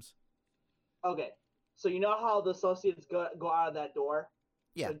couple times. Okay, so you know how the associates go out of that door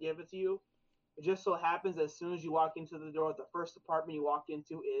Yeah. to give it to you. It just so happens as soon as you walk into the door, the first department you walk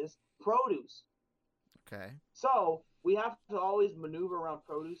into is produce. Okay. So we have to always maneuver around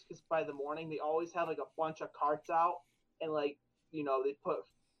produce because by the morning they always have like a bunch of carts out and like they put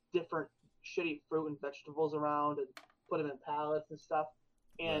different shitty fruit and vegetables around and put them in pallets and stuff.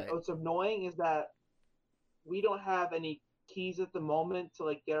 And Right. what's annoying is that we don't have any keys at the moment to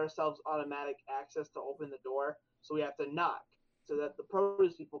like get ourselves automatic access to open the door, so we have to knock so that the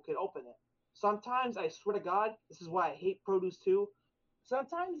produce people can open it. Sometimes I swear to God, this is why I hate produce too.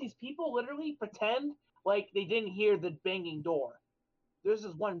 Sometimes these people literally pretend like they didn't hear the banging door. There's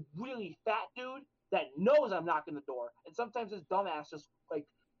this one really fat dude that knows I'm knocking the door, and sometimes this dumbass just like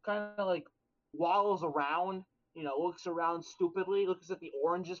kind of like waddles around, looks around stupidly, looks at the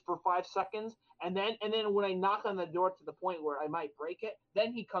oranges for 5 seconds, and then when I knock on the door to the point where I might break it,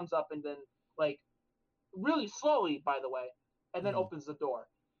 then he comes up and then like really slowly, by the way, and then Mm-hmm. opens the door.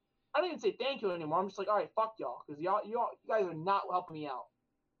 I don't even say thank you anymore. I'm just like, all right, fuck y'all, because you guys are not helping me out.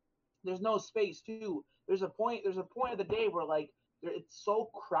 There's no space too. There's a point. There's a point of the day where like it's so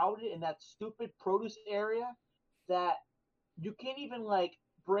crowded in that stupid produce area that you can't even like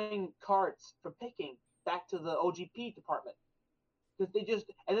bring carts for picking back to the OGP department because they just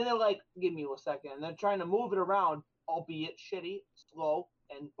and then they're like, give me a second, and they're trying to move it around, albeit shitty, slow,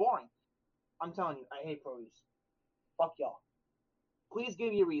 and boring. I'm telling you, I hate produce. Fuck y'all. Please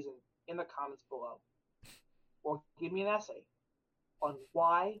give me a reason in the comments below, or give me an essay on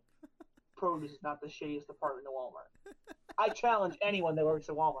why produce is not the shittiest department in Walmart. I challenge anyone that works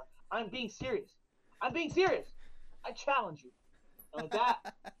at Walmart. I'm being serious. I'm being serious. I challenge you. And with that,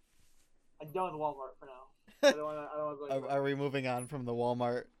 I'm done with Walmart for now. I don't want to go Are we moving on from the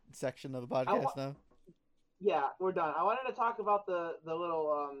Walmart section of the podcast now? Yeah, we're done. I wanted to talk about the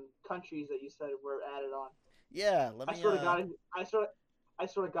little countries that you said were added on. Yeah, let me. I swear to God, I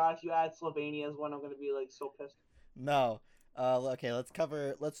swear to God, if you add Slovenia as one, I'm gonna be like so pissed. No. Okay, let's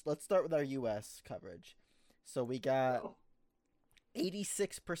cover. Let's start with our U.S. coverage. So we got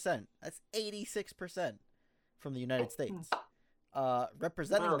 86%. That's 86% from the United States.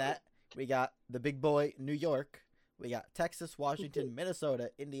 Representing America. that, we got the big boy New York. We got Texas, Washington,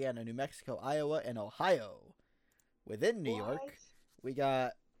 Minnesota, Indiana, New Mexico, Iowa, and Ohio. Within New York, we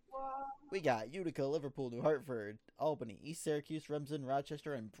got Utica, Liverpool, New Hartford, Albany, East Syracuse, Remsen,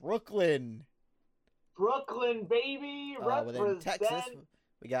 Rochester, and Brooklyn. Brooklyn, baby, within Texas,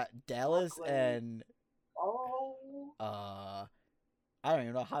 we got Dallas Brooklyn. and I don't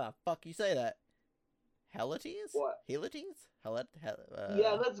even know how the fuck you say that. Helites? What? Helites?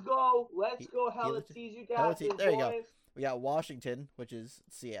 Yeah, let's go. Let's go, Helites. You got this, there you boys. go. We got Washington, which is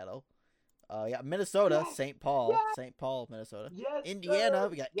Seattle. Yeah, Minnesota, Yes. St. Paul, Yes. St. Paul, Minnesota. Yes, Indiana, sir.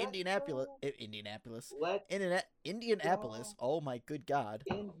 we got Yes, Indianapolis. sir. Indianapolis. Go. Oh my good God.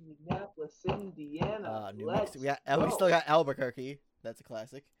 Indianapolis, Indiana. New Mexico. We still got Albuquerque. That's a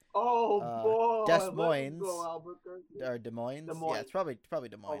classic. Oh boy. Des Moines. Let's go, Albuquerque. Or Des Moines. Yeah, it's probably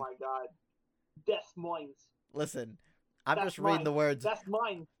Des Moines. Oh my God. Des Moines. Listen, I'm just reading the words. Des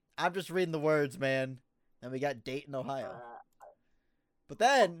Moines. I'm just reading the words, man. And we got Dayton, Ohio. But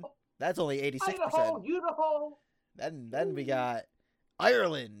then that's only 86%. Idaho. Then we got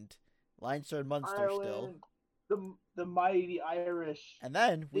Ireland, Leinster and Munster Ireland, still. The mighty Irish. And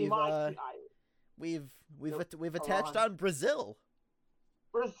then we've attached on Brazil.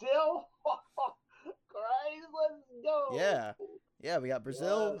 Brazil. Christ, let's go. Yeah, we got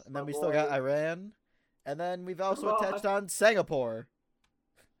Brazil, and then we still got Iran, and then we've also attached on Singapore.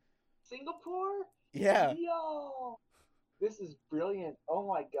 Singapore? Yeah. Yo, this is brilliant. Oh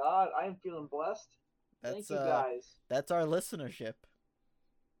my God, I am feeling blessed. Thank you guys. That's our listenership.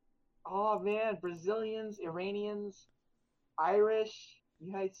 Oh man, Brazilians, Iranians, Irish,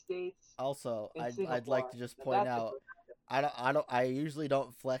 United States. Also, I'd like to just point out, I usually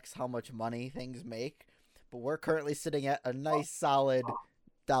don't flex how much money things make, but we're currently sitting at a nice solid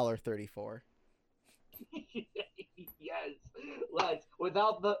 $1.34. Yes, let's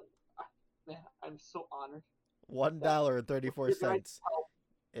without the. Man, I'm so honored. $1.34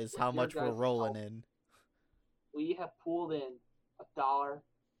 is how much we're rolling in. We have pulled in $1.34.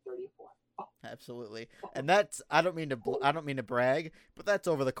 Absolutely, and that's I don't mean to brag, but that's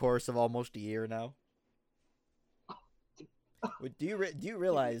over the course of almost a year now. Do you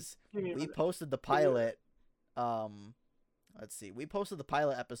realize we posted the pilot? Let's see, we posted the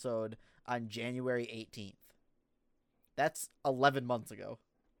pilot episode on January 18th. That's 11 months ago.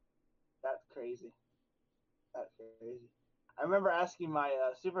 crazy. That's crazy. I remember asking my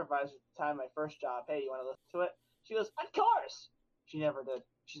supervisor at the time, my first job, hey, you want to listen to it? She goes, of course. She never did.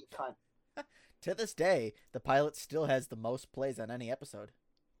 She's a cunt. To this day, the pilot still has the most plays on any episode.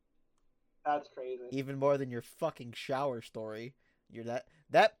 That's crazy. Even more than your fucking shower story. You're that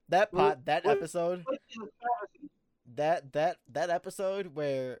episode. That episode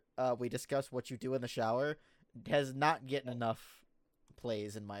where we discuss what you do in the shower has not gotten enough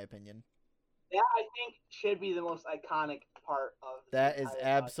plays, in my opinion. That, I think, should be the most iconic part of that is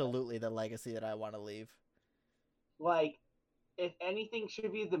absolutely podcast. The legacy that I want to leave. Like, if anything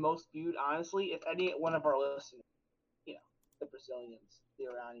should be the most viewed, honestly, if any one of our listeners, you know, the Brazilians, the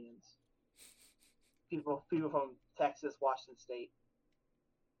Iranians, people from Texas, Washington State,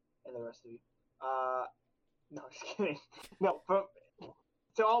 and the rest of you. No, just kidding. No,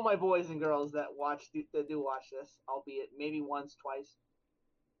 to all my boys and girls that do watch this, albeit maybe once, twice,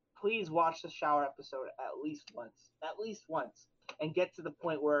 please watch the shower episode at least once, and get to the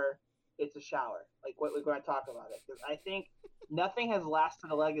point where it's a shower. Like, we're going to talk about it, because I think nothing has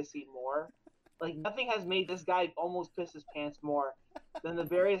lasted a legacy more. Like, nothing has made this guy almost piss his pants more than the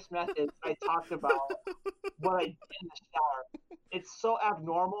various methods I talked about what I did in the shower. It's so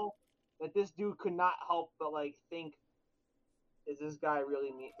abnormal that this dude could not help but, like, think, is this guy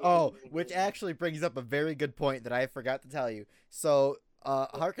really me? Which actually brings up a very good point that I forgot to tell you. So,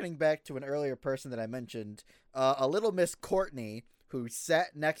 harkening back to an earlier person that I mentioned, a little Miss Courtney, who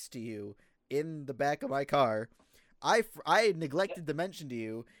sat next to you in the back of my car, I neglected to mention to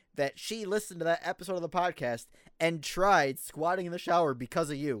you that she listened to that episode of the podcast and tried squatting in the shower because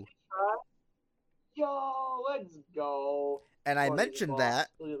of you. Yo, let's go. And I mentioned that,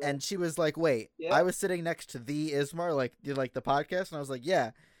 and she was like, wait, yeah. I was sitting next to the Ismar, like the podcast, and I was like,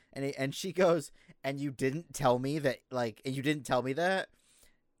 yeah. And she goes, and you didn't tell me that,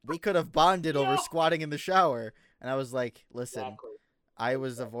 we could have bonded over squatting in the shower. And I was like, listen, exactly. I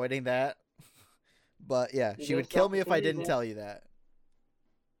was avoiding that. But yeah, she would kill me if I didn't tell you that.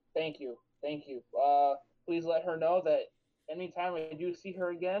 Thank you. Please let her know that anytime I do see her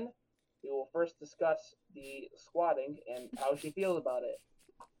again, we will first discuss the squatting and how she feels about it.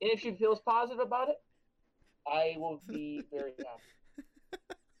 And if she feels positive about it, I will be very happy.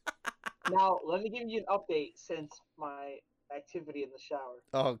 Now, let me give you an update since my activity in the shower.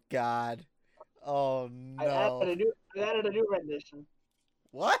 Oh, God. Oh, no. I added a new rendition.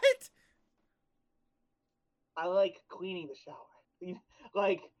 What? I like cleaning the shower.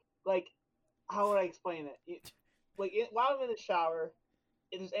 like, how would I explain it? While I'm in the shower,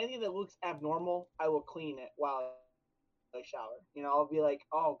 if there's anything that looks abnormal, I will clean it while I shower. You know, I'll be like,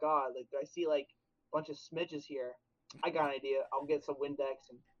 oh God, like, I see like a bunch of smidges here. I got an idea. I'll get some Windex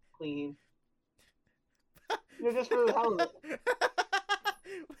and clean. Just for the hell of it.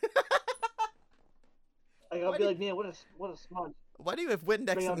 Like, I'll be like, man, what a smudge. Why do you have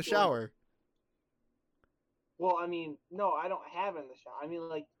Windex in the shower? Well, I mean, no, I don't have it in the shower. I mean,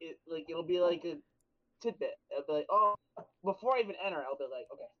 it'll be like a tidbit. It'll be like, oh, before I even enter, I'll be like,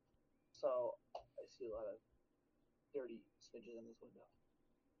 okay, so I see a lot of dirty smidges in this window,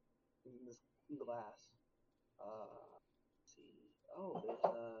 in this glass. Let's see. Oh, there's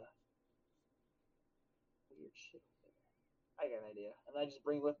weird shit there. I got an idea, and I just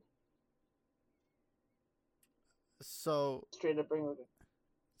bring it with me. So straight up bring it with me.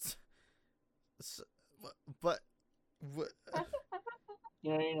 But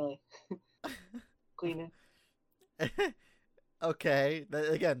you know, cleaning. Okay,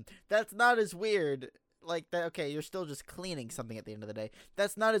 again, that's not as weird. Like that. Okay, you're still just cleaning something at the end of the day.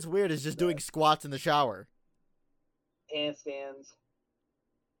 That's not as weird as just doing squats in the shower. Handstands.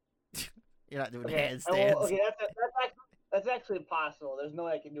 You're not doing handstands. Okay, that's actually impossible. There's no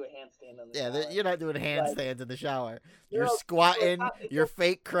way I can do a handstand in the shower. You're not doing handstands in the shower. You're squatting. You're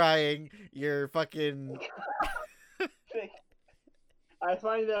fake crying. You're fucking. I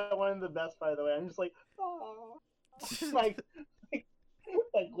find that one of the best, by the way. I'm just like, oh, like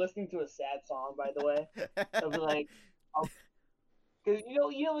listening to a sad song. By the way, I'll be like, because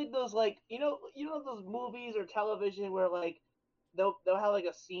like those those movies or television where like they'll have like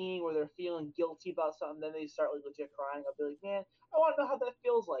a scene where they're feeling guilty about something, then they start like legit crying. I'll be like, man, I want to know how that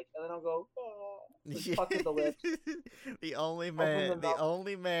feels like, and then I'll go, oh, fucking the lips. The only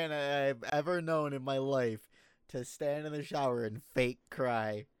man I've ever known in my life to stand in the shower and fake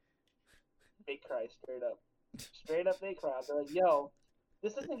cry. Fake cry, straight up fake cry. I'll be like, yo,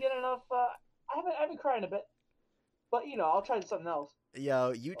 this doesn't get enough. I've been crying a bit, but I'll try something else.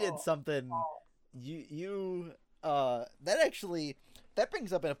 Yo, you did something. That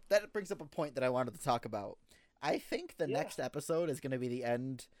brings up a point that I wanted to talk about. I think the next episode is going to be the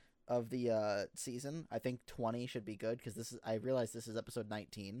end of the season. I think 20 should be good because I realize this is episode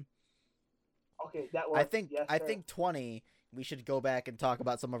 19. Okay, that works. Yes, I think 20 we should go back and talk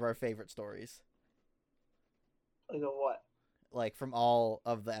about some of our favorite stories. Like what? Like from all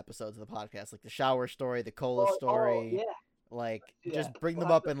of the episodes of the podcast, like the shower story, the cola story. Yeah. Like Yeah. just bring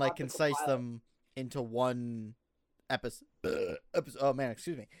them up and like concise them into one episode. Oh man,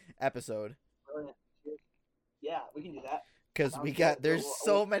 excuse me. Episode. Yeah, we can do that. Because there's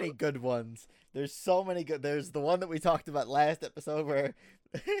so many good ones. There's the one that we talked about last episode where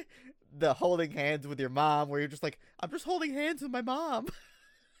the holding hands with your mom, where you're just like, I'm just holding hands with my mom.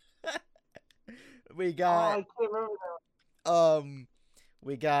 We got, I can't remember that.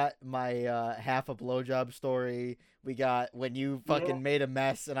 We got my half a blowjob story. We got when you fucking made a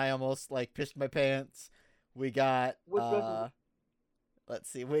mess and I almost like pissed my pants. We got let's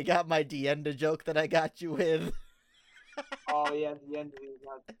see, we got my Dienda joke that I got you with. Oh yeah, the end of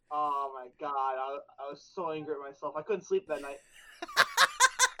it. Oh my god, I was so angry at myself. I couldn't sleep that night.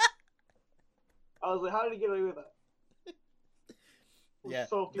 I was like, how did he get away with that? Yeah,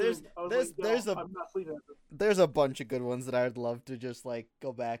 so I'm not sleeping. There's a bunch of good ones that I would love to just like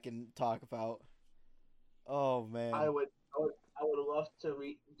go back and talk about. Oh man, I would love to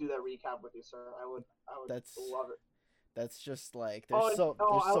do that recap with you, sir. I would love it. That's just like there's so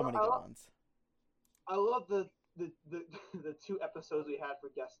many good ones. I love the 2 episodes we had for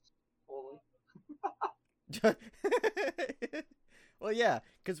guests only. Well, yeah,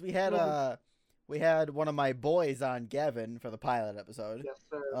 because we had one of my boys on, Gavin, for the pilot episode. Yes,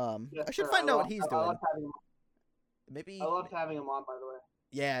 sir. Yes, I should find out what he's doing. Maybe I loved having him on, by the way.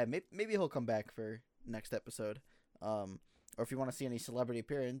 Yeah, maybe he'll come back for next episode. Or if you want to see any celebrity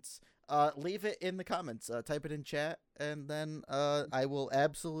appearance, leave it in the comments. Type it in chat, and then I will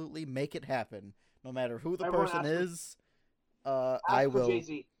absolutely make it happen. No matter who the person is, I will.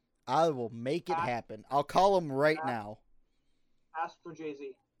 Jay-Z. I will make it happen. I'll call him right now. Ask for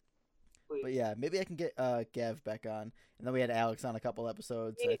Jay-Z. Please. But yeah, maybe I can get Gav back on, and then we had Alex on a couple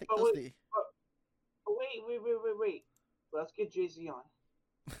episodes. Hey, I think those wait. Let's get Jay-Z on.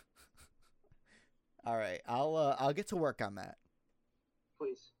 All right, I'll get to work on that.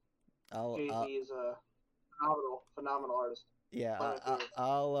 Please. Jay-Z is a phenomenal artist. Yeah,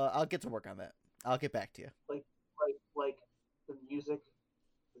 I'll get to work on that. I'll get back to you. Like the music,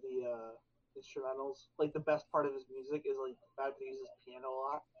 the instrumentals. Like the best part of his music is like the fact that he uses piano a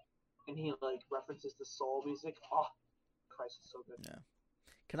lot, and he like references to soul music. Oh, Christ, it's so good. Yeah.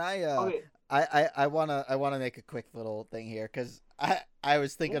 Can I wanna make a quick little thing here because I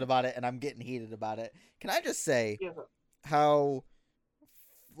was thinking about it and I'm getting heated about it. Can I just say how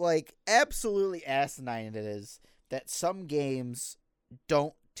like absolutely asinine it is that some games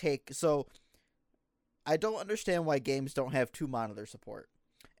don't take so. I don't understand why games don't have 2 monitor support.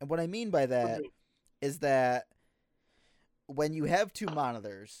 And what I mean by that is that when you have 2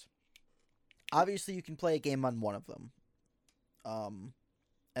 monitors, obviously you can play a game on one of them.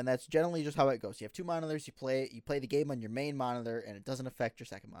 And that's generally just how it goes. You have 2 monitors, you play the game on your main monitor, and it doesn't affect your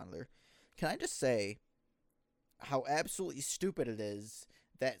second monitor. Can I just say how absolutely stupid it is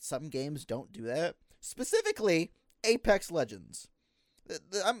that some games don't do that? Specifically, Apex Legends.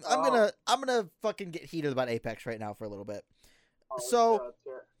 I'm gonna fucking get heated about Apex right now for a little bit. So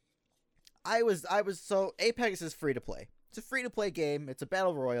Apex is free to play. It's a free to play game. It's a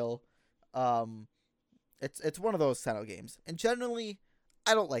battle royale. It's one of those kind of games. And generally,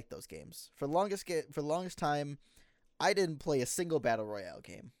 I don't like those games. For the longest time, I didn't play a single battle royale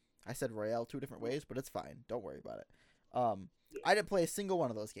game. I said royale 2 different ways, but it's fine. Don't worry about it. I didn't play a single one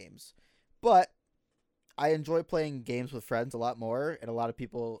of those games, but I enjoy playing games with friends a lot more, and a lot of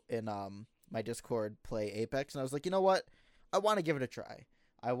people in my Discord play Apex, and I was like, you know what? I want to give it a try.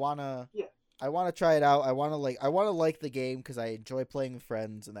 I want to try it out. I want to like the game because I enjoy playing with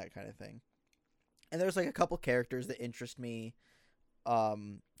friends and that kind of thing. And there's like a couple characters that interest me,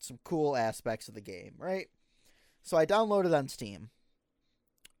 some cool aspects of the game, right? So I downloaded on Steam.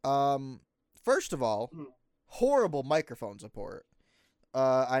 First of all, horrible microphone support.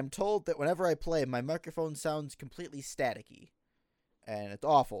 I'm told that whenever I play, my microphone sounds completely staticky, and it's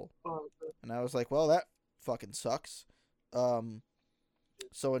awful. And I was like, well, that fucking sucks.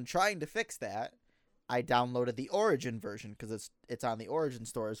 So in trying to fix that, I downloaded the Origin version because it's on the Origin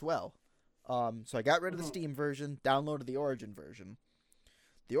store as well. So I got rid of the Steam version, downloaded the Origin version.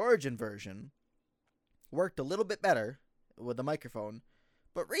 The Origin version worked a little bit better with the microphone,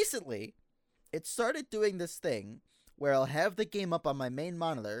 but recently it started doing this thing where I'll have the game up on my main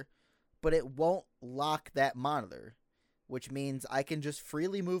monitor, but it won't lock that monitor, which means I can just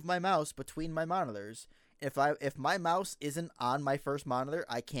freely move my mouse between my monitors, If my mouse isn't on my first monitor,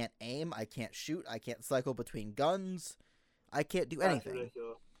 I can't aim, I can't shoot, I can't cycle between guns, I can't do That's anything.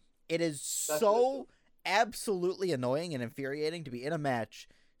 ridiculous. It is That's ridiculous. so absolutely annoying and infuriating to be in a match,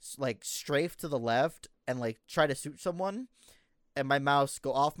 like strafe to the left and like try to shoot someone, and my mouse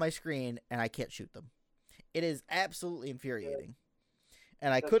go off my screen and I can't shoot them. It is absolutely infuriating,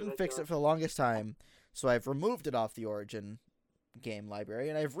 and I That's couldn't fix ridiculous. it for the longest time, so I've removed it off the Origin game library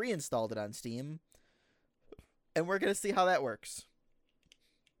and I've reinstalled it on Steam, and we're gonna see how that works.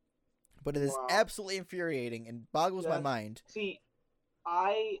 But it is Wow. absolutely infuriating and boggles my mind. See,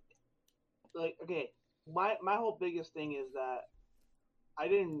 I like okay. My whole biggest thing is that I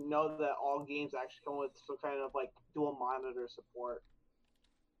didn't know that all games actually come with some kind of like dual monitor support.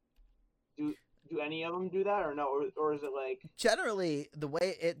 Do do any of them do that or no? Or is it like Generally, the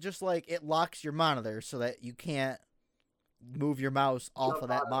way it just like it locks your monitor so that you can't move your mouse off of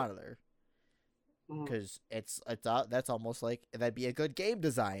that monitor, because that's almost like that'd be a good game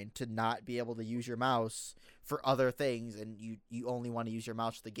design to not be able to use your mouse for other things, and you only want to use your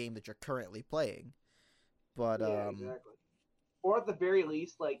mouse for the game that you're currently playing. But yeah, exactly. Or at the very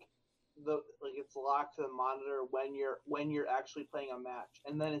least, like it's locked to the monitor when you're actually playing a match,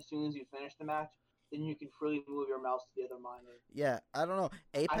 and then as soon as you finish the match, then you can freely move your mouse to the other monitor. yeah, I don't know.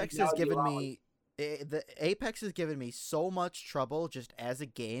 I think that would be a lot more. The Apex has given me so much trouble just as a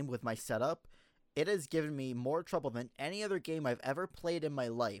game with my setup. It has given me more trouble than any other game I've ever played in my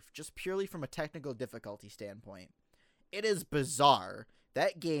life, just purely from a technical difficulty standpoint. It is bizarre.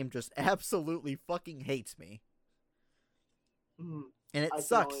 That game just absolutely fucking hates me. Mhm. And it I can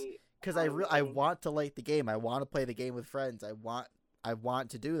sucks only because I I mean, want to like the game. I want to play the game with friends. I want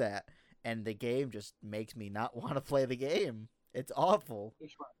to do that, and the game just makes me not want to play the game. It's awful.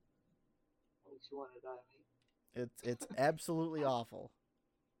 makes you want to die, mate. It's absolutely awful.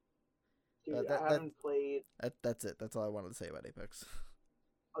 Dude, That I that haven't played. that's it. That's all I wanted to say about Apex.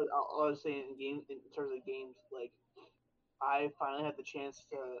 I was saying in terms of games, like I finally had the chance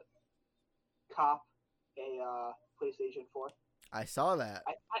to cop a PlayStation 4. I saw that.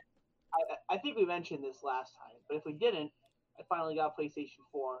 I think we mentioned this last time, but if we didn't, I finally got PlayStation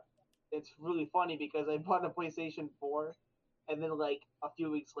 4. It's really funny because I bought a PlayStation 4, and then like a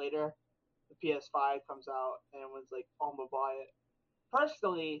few weeks later, the PS5 comes out, and everyone's like, "Oh, I'm gonna buy it."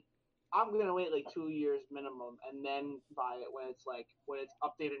 Personally, I'm gonna wait like 2 years minimum, and then buy it when it's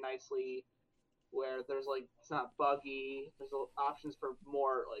updated nicely, where there's like it's not buggy. There's options for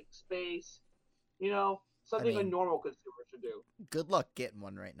more like space. I Something a mean, normal consumer should do. good luck getting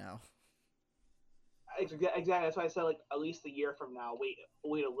one right now. Exactly. That's why I said like at least a year from now, wait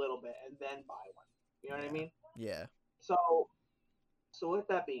a little bit and then buy one. You know what I Yeah. mean? Yeah. So with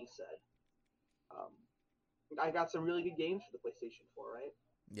that being said, um, I got some really good games for the PlayStation 4. Right?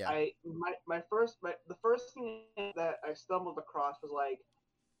 Yeah. The first thing that I stumbled across was like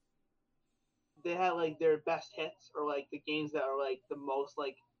they had like their best hits or like the games that are like the most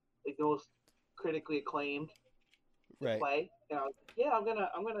critically acclaimed to Right. play. And I was like, yeah, I'm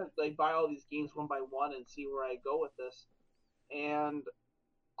gonna like buy all these games one by one and see where I go with this. And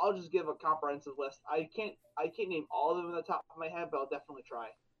I'll just give a comprehensive list. I can't name all of them in the top of my head, but I'll definitely try.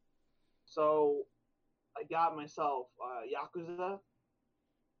 So I got myself Yakuza,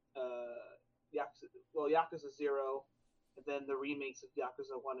 Yakuza 0, and then the remakes of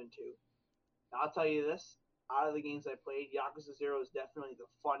Yakuza 1 and 2. Now I'll tell you this: out of the games I played, Yakuza 0 is definitely the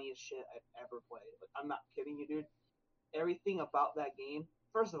funniest shit I've ever played. Like, I'm not kidding you, dude. Everything about that game.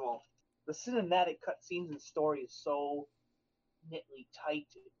 First of all, the cinematic cutscenes and story is so knitly tight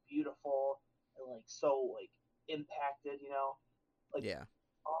and beautiful and like so like impacted. Like Yeah.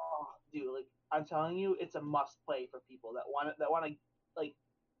 oh, dude, like I'm telling you, it's a must play for people that want to like.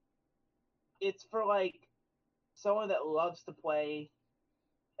 It's for like someone that loves to play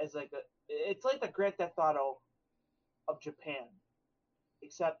as like a. It's like the Grand Theft Auto of Japan,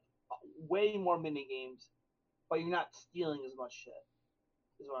 except way more mini games, but you're not stealing as much shit.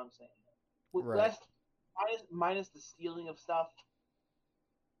 Is what I'm saying. With Right. less minus the stealing of stuff.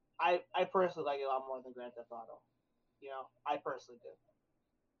 I personally like it a lot more than Grand Theft Auto. I personally do.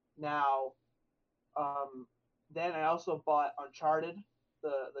 Now, then I also bought Uncharted,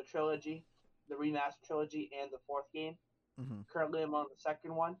 the trilogy, the remastered trilogy, and the fourth game. Mm-hmm. Currently, I'm on the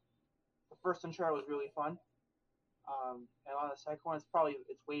second one. The first Uncharted was really fun, and on the second one,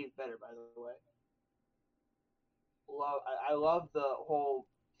 it's way better. By the way, I love the whole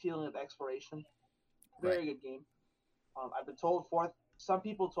feeling of exploration. Right. Very good game. I've been told fourth. Some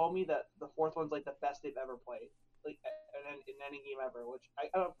people told me that the fourth one's like the best they've ever played, like in any game ever, which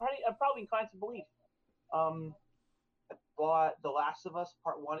I'm probably inclined to believe. I bought The Last of Us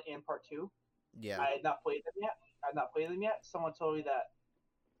Part 1 and Part 2. Yeah. I had not played them yet. Someone told me that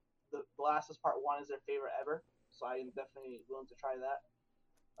the Last of Us Part One is their favorite ever, so I am definitely willing to try that.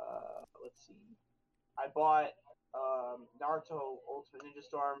 Let's see. I bought Naruto Ultimate Ninja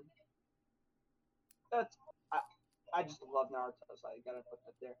Storm. That's I, I just love Naruto, so I gotta put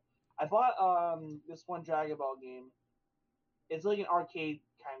that there. I bought this one Dragon Ball game. It's like an arcade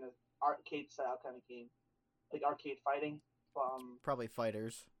style kind of game, like arcade fighting. Probably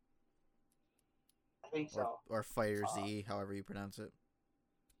Fighters I think or so. Fighter Uh, Z, however you pronounce it.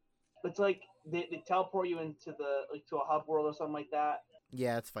 it's like they teleport you into to a hub world or something like that,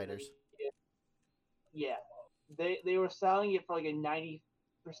 Yeah, it's and then Fighters. yeah, they were selling it for like a 90%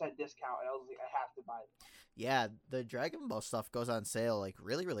 discount, and I was like, I have to buy it. Yeah, the Dragon Ball stuff goes on sale like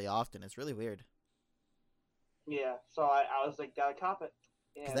really, really often. It's really weird. Yeah, so I was like, gotta cop it,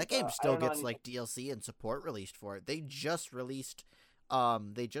 Because and that game I still don't know gets anything. like DLC and support released for it. They just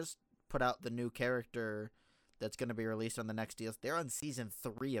put out the new character that's going to be released on the next DLC. They're on season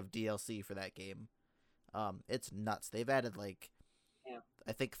 3 of DLC for that game. It's nuts. They've added like Yeah,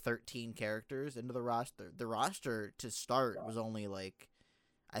 I think 13 characters into the roster. The roster to start was only like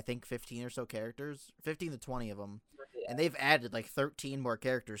I think 15 or so characters, 15 to 20 of them, yeah, and they've added like 13 more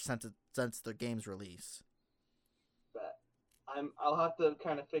characters since the game's release. but I'll have to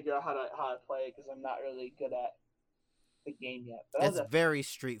kind of figure out how to play it because I'm not really good at the game yet. But I'll It's definitely very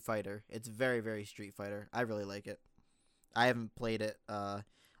Street Fighter. It's very, very Street Fighter. I really like it. I haven't played it. I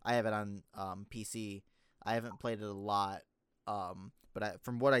have it on PC. I haven't played it a lot. But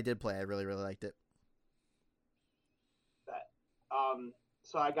from what I did play, I really, really liked it. that.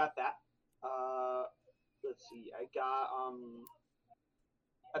 So I got that. Uh, let's see.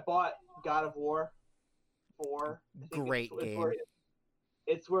 I bought God of War 4. I think Great game.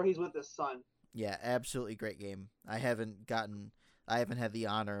 it's where he's with his son. Yeah, absolutely great game. I haven't had the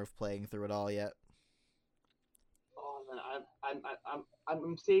honor of playing through it all yet. Oh man,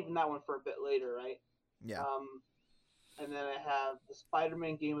 I'm saving that one for a bit later, right? Yeah. Um, and then I have the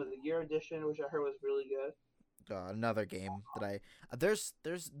Spider-Man Game of the Year edition, which I heard was really good. Another game that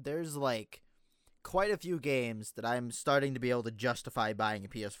there's like quite a few games that I'm starting to be able to justify buying a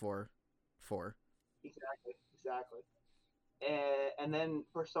PS4 for. Exactly. And then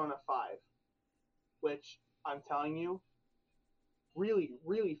Persona 5, which I'm telling you, really,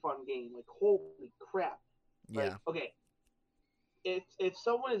 really fun game. Like, holy crap. Like, Yeah. okay, if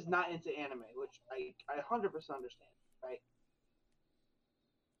someone is not into anime, which I 100% understand, right?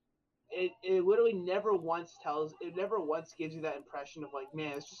 It never once gives you that impression of like,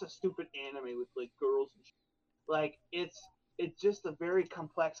 man, it's just a stupid anime with like girls and shit. Like it's just a very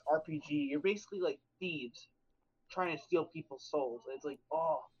complex RPG. You're basically like thieves trying to steal people's souls. It's like,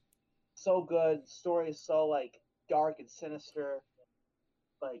 oh, so good. The story is so like dark and sinister.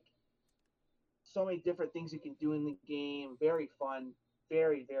 Like so many different things you can do in the game. Very fun.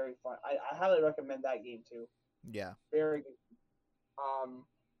 Very, very fun. I highly recommend that game too. Yeah. Very good. Um,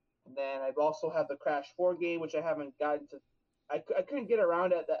 and then I've also had the Crash 4 game, which I haven't gotten to. I couldn't get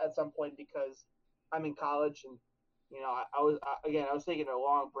around at some point because I'm in college and I was taking a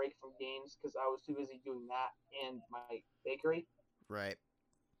long break from games because I was too busy doing that and my bakery. Right.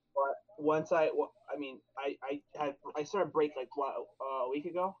 But once I started break like a week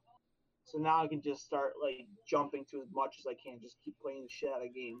ago, so now I can just start like jumping to as much as I can, just keep playing the shit out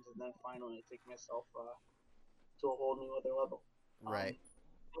of games, and then finally take myself to a whole new other level. Right.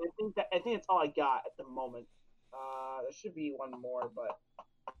 I think that's all I got at the moment. There should be one more, but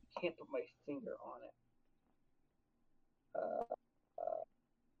I can't put my finger on it. Uh,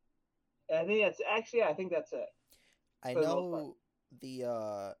 I think that's actually I think that's it I for the most part.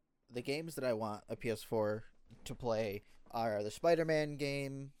 know the games that I want a PS4 to play are the Spider-Man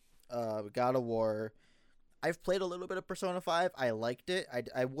game, God of War. I've played a little bit of Persona 5. I liked it. I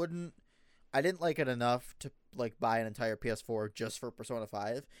didn't like it enough to like buy an entire PS4 just for Persona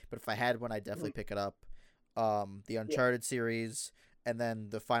 5, but if I had one I'd definitely pick it up. The Yeah. Uncharted series and then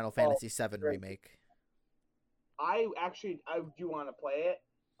the Final Oh, Fantasy 7 great. remake. I do want to play it.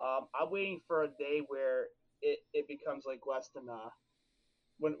 I'm waiting for a day where it becomes like less than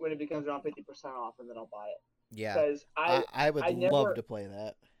when it becomes around 50% off, and then I'll buy it Yeah. because I would I love never to play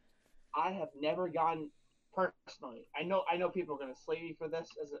that. I have never gotten personally. I know people are gonna slay me for this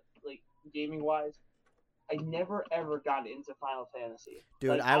as a, like gaming wise. I never ever got into Final Fantasy.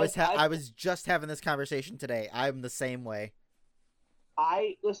 Dude, Like I've I was just having this conversation today. I'm the same way.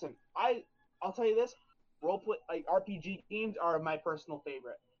 I listen. I'll tell you this. Roleplay like RPG games are my personal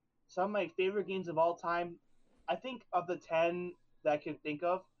favorite. Some of my favorite games of all time. I think of the 10 that I can think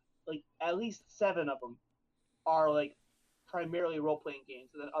of, like at least 7 of them are like primarily role playing games,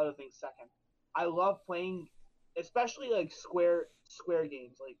 and then other things second. I love playing, especially like Square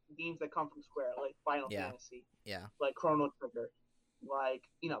games, like games that come from Square, like Final Yeah. Fantasy, Yeah. like Chrono Trigger, like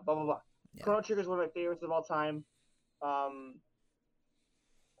blah blah blah. Yeah. Chrono Trigger is one of my favorites of all time. Um,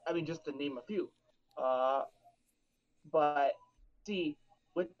 I mean, just to name a few. Uh, but see,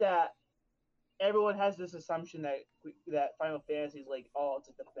 with that, everyone has this assumption that Final Fantasy is like, oh, it's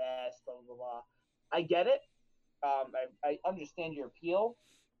like the best, blah blah blah. I get it. I understand your appeal.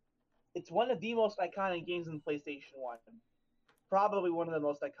 It's one of the most iconic games in PlayStation One. Probably one of the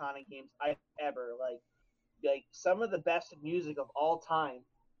most iconic games I've ever like some of the best music of all time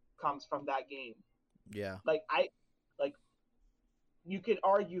comes from that game. Yeah. Like like you can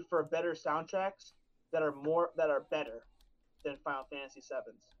argue for better soundtracks that are better than Final Fantasy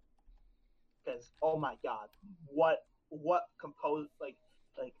Sevens because oh my god, what compose like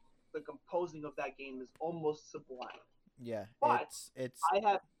the composing of that game is almost sublime. Yeah. But It's I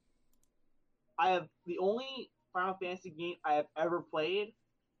have I have the only Final Fantasy game I have ever played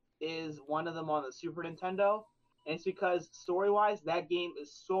is one of them on the Super Nintendo, and it's because story wise that game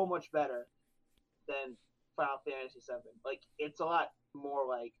is so much better than Final Fantasy VII. Like it's a lot more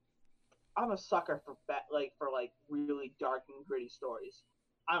like I'm a sucker for really dark and gritty stories.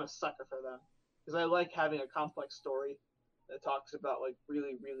 I'm a sucker for them because I like having a complex story that talks about like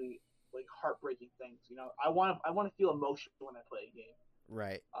really like heartbreaking things. I want to feel emotion when I play a game.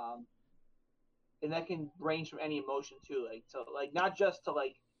 right. And that can range from any emotion too, like to like not just to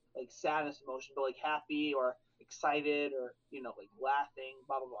like sadness emotion, but like happy or excited or like laughing,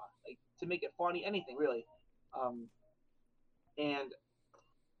 blah blah blah, like to make it funny, anything really. Um, and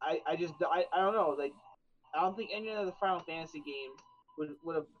I don't know, like I don't think any of the Final Fantasy games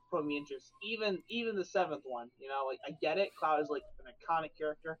would have put me interest. Even the seventh one, like I get it, Cloud is like an iconic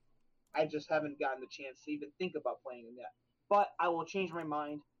character. I just haven't gotten the chance to even think about playing him yet. But I will change my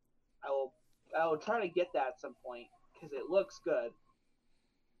mind. I will I will try to get that at some point because it looks good.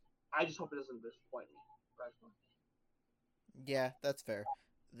 I just hope it doesn't disappoint me. Personally. Yeah, that's fair.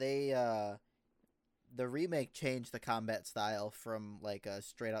 They the remake changed the combat style from like a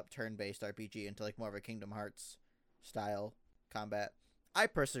straight up turn based RPG into like more of a Kingdom Hearts style combat. I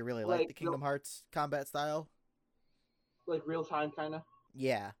personally really like the Like Kingdom Hearts combat style. like real time kind of.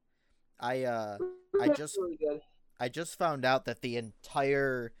 Yeah. I I That's just really good. I just found out that the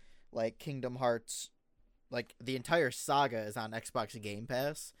entire like Kingdom Hearts like the entire saga is on Xbox Game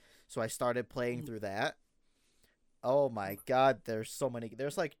Pass. So I started playing through that. Oh my god, there's so many.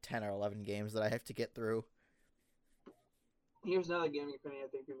 There's like 10 or 11 games that I have to get through. Here's another gaming opinion I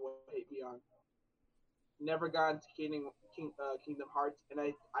think people will hate me on. Never got into Kingdom Hearts, and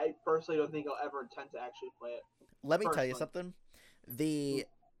I personally don't think I'll ever intend to actually play it. Let me tell you Personally. something. The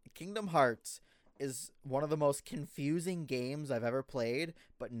Kingdom Hearts is one of the most confusing games I've ever played,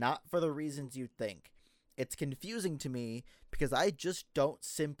 but not for the reasons you'd think. It's confusing to me because I just don't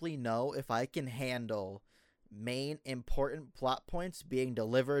simply know if I can handle main important plot points being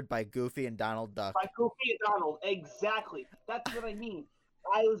delivered by Goofy and Donald By Duck. Goofy and Donald, exactly. That's what I mean.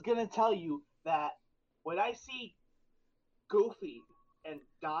 I was gonna tell you that when I see Goofy and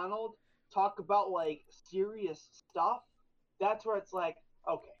Donald talk about like serious stuff, that's where it's like,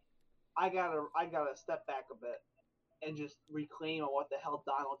 okay, I gotta step back a bit and just reclaim on what the hell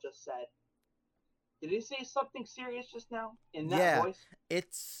Donald just said. Did he say something serious just now in that Yeah, voice?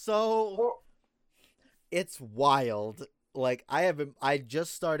 it's so Or it's wild. Like I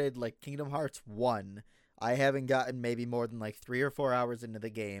just started like Kingdom Hearts 1. I haven't gotten maybe more than like 3 or 4 hours into the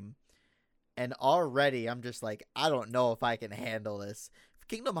game, and already I'm just like I don't know if I can handle this.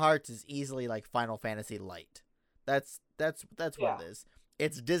 Kingdom Hearts is easily like Final Fantasy light. That's what yeah, it is.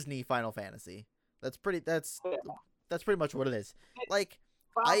 It's Disney Final Fantasy. That's pretty yeah. that's pretty much what it is. Like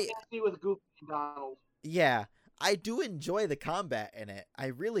Final I Fantasy with Goofy and Donald. yeah, I do enjoy the combat in it. I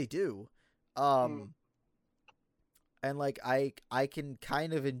really do. Mm. Um and like I can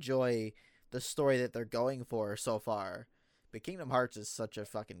kind of enjoy the story that they're going for so far. But Kingdom Hearts is such a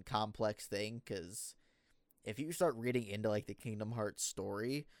fucking complex thing cuz if you start reading into like the Kingdom Hearts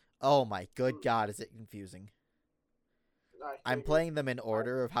story, oh my good god, is it confusing. I I'm figured. playing them in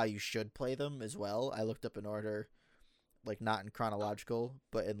order of how you should play them as well. I looked up in order, like not in chronological,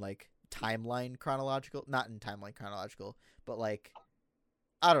 but in like timeline chronological, not in timeline chronological, but like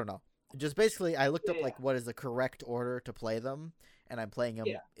I don't know. Just basically, I looked up Yeah, like what is the correct order to play them, and I'm playing them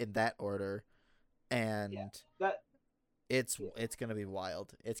yeah, in that order, yeah. and That it's yeah. it's gonna be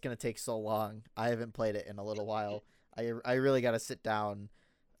wild. It's gonna take so long. I haven't played it in a little while. I really gotta sit down,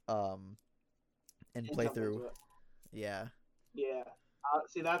 um, and And play jump through. into it. Yeah, Yeah.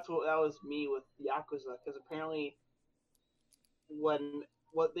 See, that was me with Yakuza because apparently when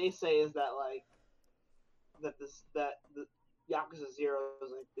what they say is that like that the Yakuza 0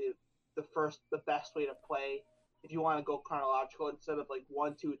 is like the best way to play if you want to go chronological instead of like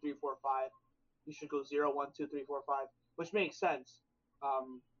 1, 2, 3, 4, 5. You should go 0, 1, 2, 3, 4, 5, which makes sense.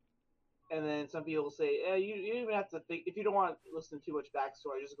 Um, and then some people say, you don't even have to think if you don't want to listen to too much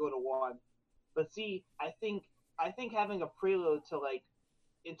backstory, just go to 1. But see, I think having a prelude to like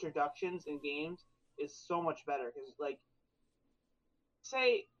introductions in games is so much better because like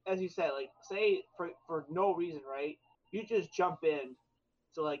say as you said like say for no reason right you just jump in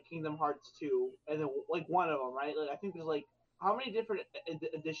to like Kingdom Hearts 2 and then like one of them right like I think there's like how many different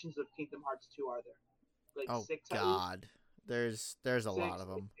editions of Kingdom Hearts 2 are there like Oh six at least God, there's a lot six of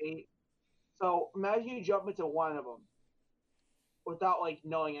them. 8 so imagine you jump into one of them without like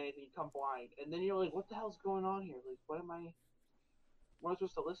knowing anything you come blind and then you're like what the hell's going on here like what am I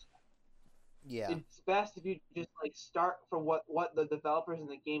supposed to listen Yeah. it's best if you just like start from what the developers in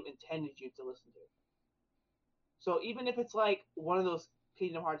the game intended you to listen to. So even if it's like one of those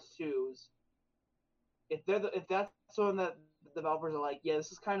Kingdom Hearts 2s, if that's one that the developers are like, yeah,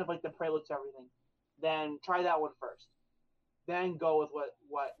 this is kind of like the prelude to everything, then try that one first. Then go with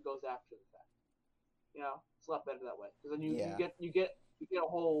what goes after the fact. You know, it's a lot better that way because then you Yeah. get a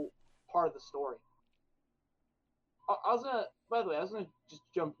whole part of the story. I was gonna, by the way, I was gonna just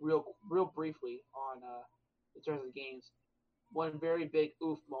jump real briefly on in terms of games. One very big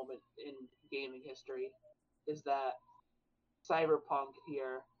oof moment in gaming history is that Cyberpunk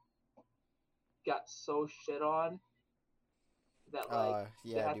here got so shit on that like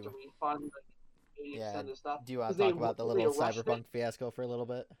they Yeah, had to refund like 80% of stuff do you want because to talk about the they little rushed it Cyberpunk fiasco for a little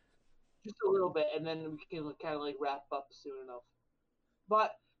bit? just a little bit, and then we can kind of like wrap up soon enough.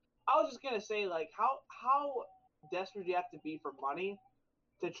 But I was just gonna say like how desperate do you have to be for money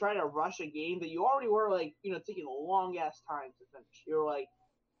to try to rush a game that you already were like taking a long ass time to finish. You were like,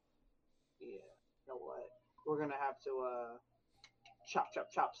 yeah, you know what, we're gonna have to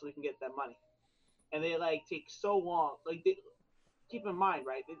chop so we can get that money, and they like take so long. Like keep in mind,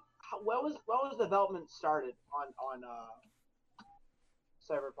 right? What was development started on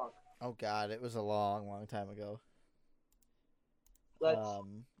Cyberpunk? Oh God, it was a long time ago. Let's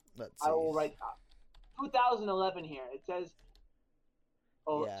Let's I see. will write 2011 here. It says,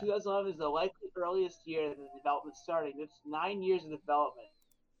 oh, Yeah. 2011 is the likely earliest year that the development started. It's 9 years of development,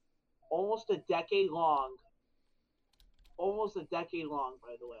 almost a decade long. Almost a decade long,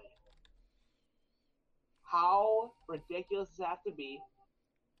 by the way. How ridiculous does it have to be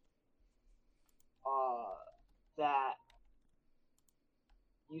uh, that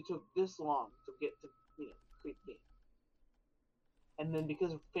you took this long to get to create the game, and then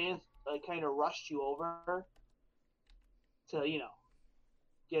because fans like kind of rushed you over to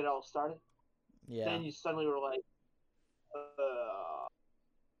get it all started, Yeah. then you suddenly were like,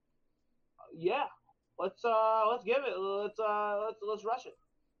 yeah, let's give it, let's rush it,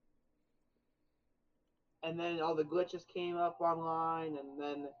 and then all the glitches came up online, and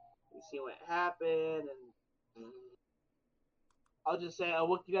then you see what happened, and I'll just say I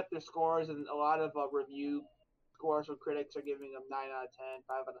looked at their scores, and a lot of review scores from critics are giving them 9 out of 10,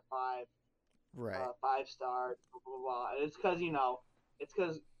 5 out of 5, Right. 5 stars, blah blah blah. And it's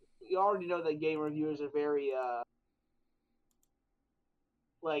because you already know that game reviewers are very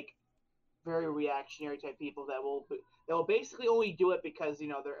like very reactionary type people that will basically only do it because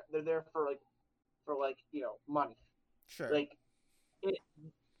they're there for money. Sure. Like it,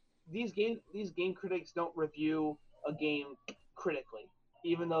 these game critics don't review a game critically,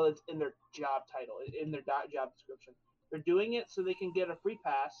 even though it's in their job title, in their job description. They're doing it so they can get a free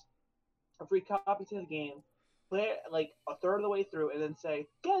pass, a free copy to the game, play it like a third of the way through, and then say,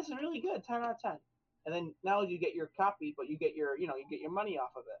 "Yeah, this is really good, 10 out of 10." And then not only you get your copy, but you get your money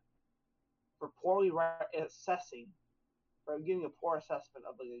off of it for poorly assessing, for giving a poor assessment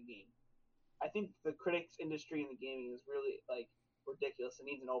of like a game. I think the critics industry in the gaming is really like ridiculous and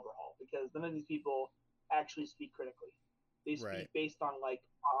needs an overhaul because none of these people actually speak critically. They Right. speak based on like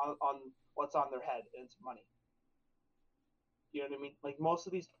on what's on their head and it's money. You know what I mean? Like most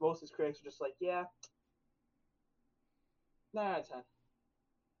of these critics are just like, yeah, 9 out of 10.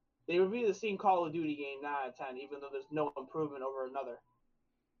 They review the same Call of Duty game 9 out of 10, even though there's no improvement over another.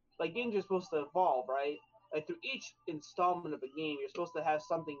 Like games are supposed to evolve, right? Like through each installment of a game, you're supposed to have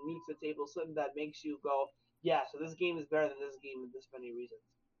something new to the table, something that makes you go, yeah, so this game is better than this game for this many reasons.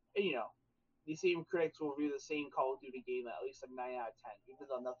 And these same critics will review the same Call of Duty game at least like 9 out of 10, even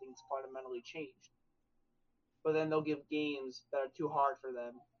though nothing's fundamentally changed. But then they'll give games that are too hard for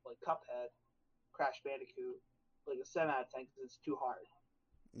them, like Cuphead, Crash Bandicoot, like a 7 out of 10 because it's too hard.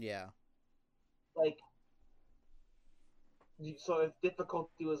 Yeah. Like So if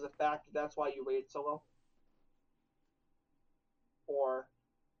difficulty was a factor, that's why you rated so low, or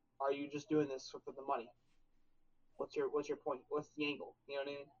are you just doing this for the money? What's your point? What's the angle? You know what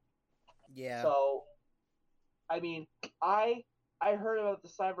I mean? Yeah. So I mean, I I heard about the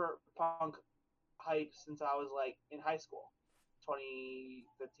Cyberpunk hype since I was like in high school,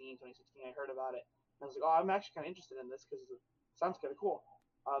 2015, 2016. I heard about it. And I was like, oh, I'm actually kind of interested in this because it sounds kind of cool.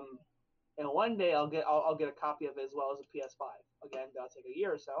 Um, and one day I'll get a copy of it as well as a PS5. Again, that'll take a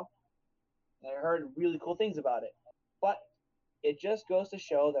year or so. And I heard really cool things about it, but it just goes to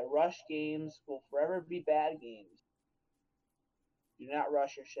show that rush games will forever be bad games. Do not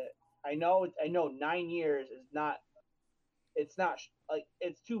rush your shit. I know 9 years is not. It's not like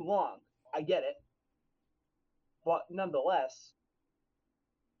it's too long. I get it, but nonetheless,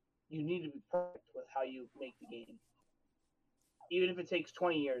 you need to be perfect with how you make the game. Even if it takes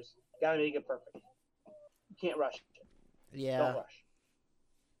 20 years, you gotta make it perfect. You can't rush it. Don't Yeah. rush.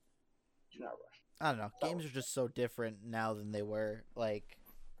 Do not rush. I don't know. So Games are just so different now than they were. Like,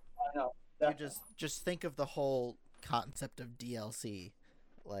 I know you definitely. just think of the whole concept of DLC.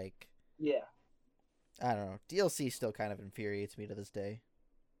 Like, Yeah, I don't know. DLC still kind of infuriates me to this day.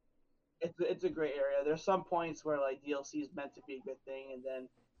 it's a great area. There's some points where like DLC is meant to be a good thing, and then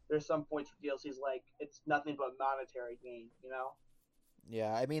there's some points where DLC is like it's nothing but monetary gain. You know,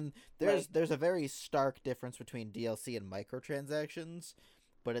 Yeah, I mean, like there's a very stark difference between DLC and microtransactions,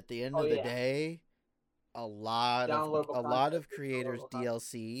 but at the end oh of the yeah, day, downloadable a lot content of is creators' downloadable content,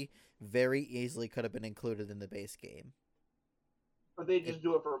 DLC very easily could have been included in the base game. but they If just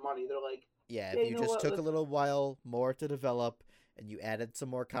do it for money. They're like, Yeah, yeah, if you you know just what? took a Let's. little while more to develop and you added some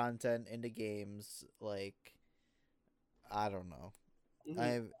more content into games, like, I don't know. Mm-hmm,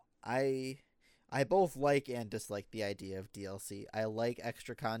 I I I both like and dislike the idea of DLC. I like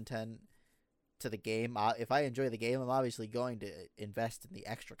extra content to the game. If I enjoy the game, I'm obviously going to invest in the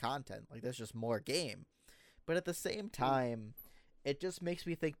extra content. Like, that's just more game. But at the same mm-hmm, time, it just makes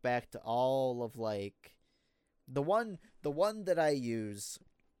me think back to all of, like, the one that I use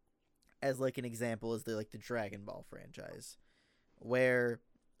as like an example is the Dragon Ball franchise, where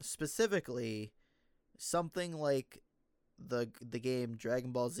specifically something like the game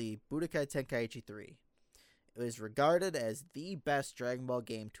Dragon Ball Z Budokai Tenkaichi 3 is regarded as the best Dragon Ball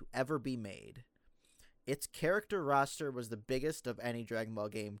game to ever be made. Its character roster was the biggest of any Dragon Ball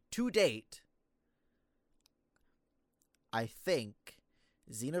game to date. I think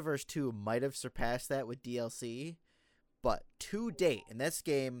Xenoverse 2 might have surpassed that with DLC, but to date, in this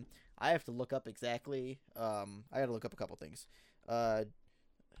game, I have to look up exactly. I got to look up a couple things. Uh,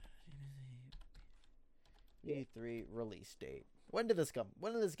 E3 release date. When did this come?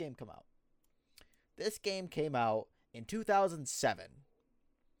 When did this game come out? This game came out in 2007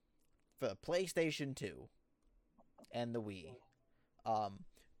 for the PlayStation 2 and the Wii.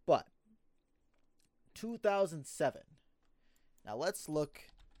 But 2007. Now let's look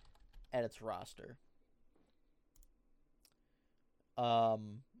at its roster.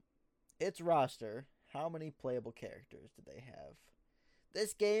 Um, its roster. How many playable characters do they have?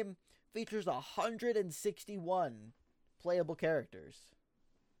 This game features 161 playable characters,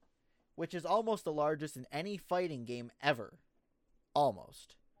 which is almost the largest in any fighting game ever.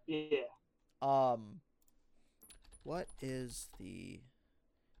 Almost. yeah. Um, what is the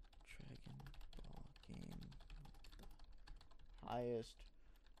Dragon Ball game highest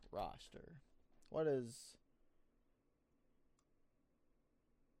roster? What is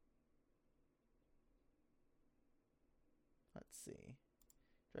Let's see.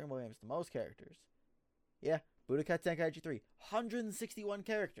 Dragon Ball games the most characters. Yeah, Budokai Tenkaichi 3, 161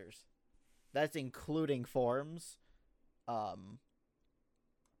 characters. That's including forms. Um,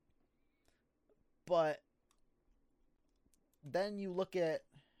 but then you look at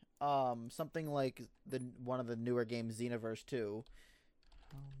something like the one of the newer games, Xenoverse 2.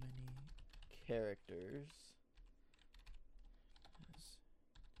 How many characters does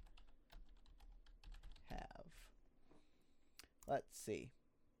have? Let's see.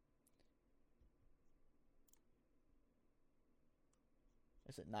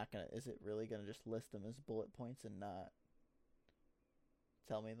 Is it really gonna just list them as bullet points and not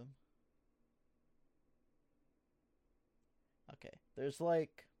tell me them? Okay. There's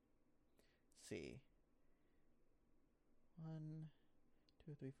like, let's see. 1,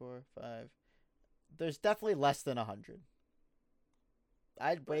 2, 3, 4, 5. There's definitely less than 100.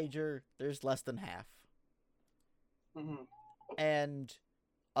 I'd wager there's less than half. Mm-hmm. And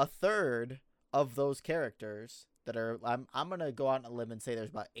a third of those characters that are I'm gonna go out on a limb and say there's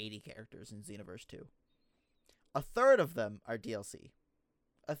about 80 characters in Xenoverse 2. A third of them are DLC.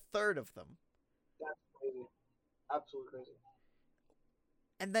 A third of them. That's crazy. Absolutely crazy.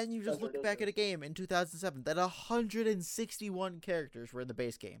 And then you just That's look ridiculous. back at a game in 2007 that 161 characters were in the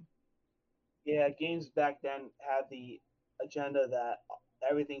base game. Yeah, games back then had the agenda that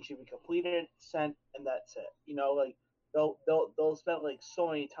everything should be completed, sent, and that's it. You know, like they'll spend like so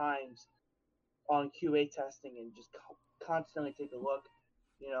many times on QA testing and just constantly take a look,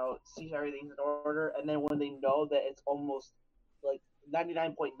 you know, see if everything's in order, and then when they know that it's almost like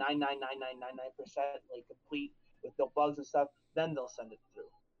 99.99999% like complete with no bugs and stuff, then they'll send it through.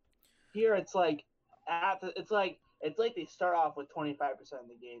 Here it's like it's like they start off with 25% of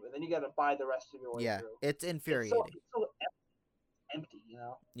the game, and then you got to buy the rest of your way Yeah, through. it's infuriating. It's so empty, you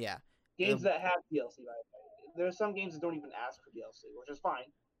know. Yeah. Games that have DLC, by the way. There are some games that don't even ask for DLC, which is fine.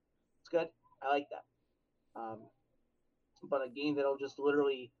 It's good. I like that. But a game that'll just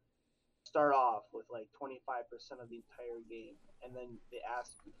literally start off with like 25% of the entire game, and then they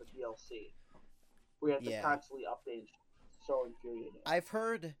ask you for DLC. We have to constantly update. So infuriating. I've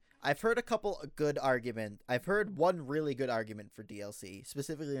heard a couple of good arguments. I've heard one really good argument for DLC,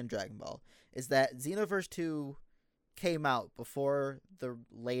 specifically in Dragon Ball, is that Xenoverse 2 came out before the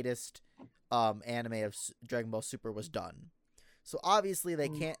latest anime of Dragon Ball Super was done. So obviously they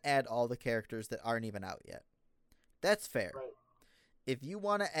can't add all the characters that aren't even out yet. That's fair. Right. If you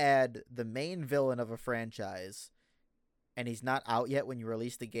want to add the main villain of a franchise and he's not out yet when you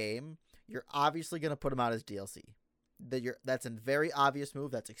release the game, you're obviously going to put him out as DLC. That's a very obvious move.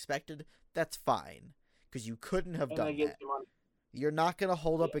 That's expected. That's fine. Because you couldn't have done that. You're not going to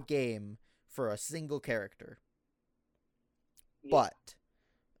hold up a game for a single character. Yeah. But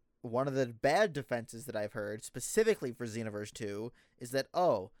one of the bad defenses that I've heard, specifically for Xenoverse 2, is that,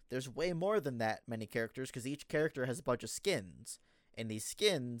 there's way more than that many characters because each character has a bunch of skins. And these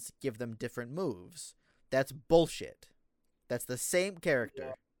skins give them different moves. That's bullshit. That's the same character.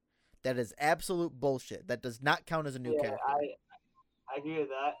 Yeah. That is absolute bullshit. That does not count as a new character. I agree with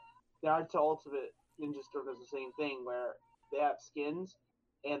that. Naruto Ultimate Ninja Storm does the same thing where they have skins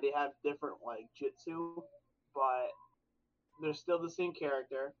and they have different like jutsu, but they're still the same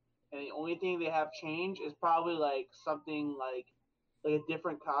character. And the only thing they have changed is probably like something like a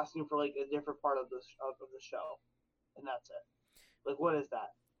different costume for like a different part of the show, and that's it. Like, what is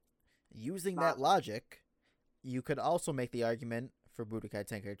that? Using that logic, you could also make the argument for Budokai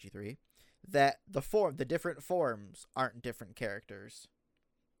Tenkaichi 3 that the different forms aren't different characters.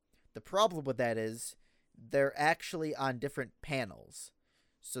 The problem with that is they're actually on different panels.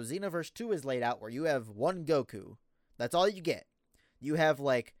 So Xenoverse 2 is laid out where you have one Goku. That's all you get. You have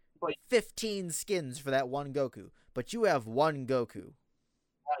like 15 skins for that one Goku, but you have one Goku.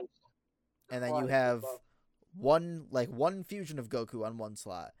 Right. And then you have one fusion of Goku on one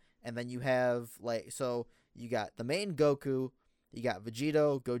slot. And then you have so you got the main Goku, you got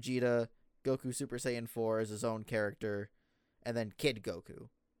Vegito, Gogeta, Goku Super Saiyan 4 as his own character, and then Kid Goku.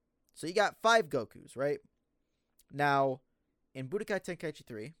 So you got 5 Gokus, right? Now, in Budokai Tenkaichi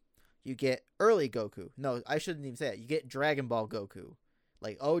 3, you get early Goku. No, I shouldn't even say that. You get Dragon Ball Goku.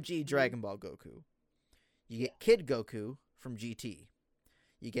 Like OG Dragon Ball Goku. You get Kid Goku from GT.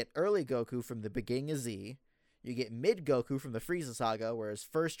 You get early Goku from the beginning of Z. You get mid Goku from the Frieza saga, where his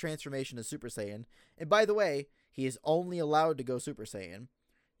first transformation is Super Saiyan. And by the way, he is only allowed to go Super Saiyan.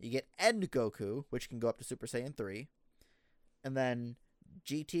 You get end Goku, which can go up to Super Saiyan 3. And then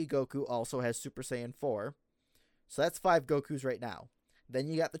GT Goku also has Super Saiyan 4. So that's 5 Gokus right now. Then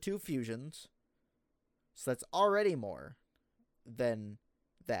you got the 2 fusions. So that's already more than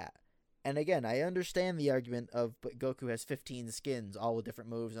that. And again, I understand the argument of, but Goku has 15 skins, all with different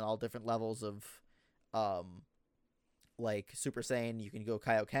moves and all different levels of, like Super Saiyan. You can go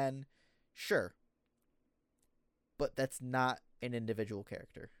Kaioken, sure, but that's not an individual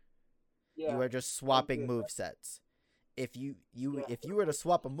character. Yeah, you are just swapping move sets. If you were to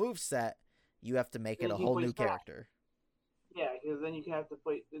swap a move set, you have to make it a whole new character. Yeah, because then you have to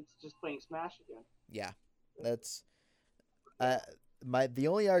play. It's just playing Smash again. Yeah, that's the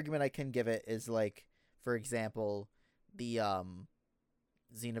only argument I can give it is like, for example, the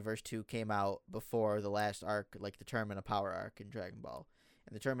Xenoverse 2 came out before the last arc, like the Tournament of Power arc in Dragon Ball,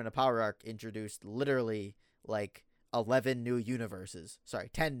 and the Tournament of Power arc introduced literally like 10 new universes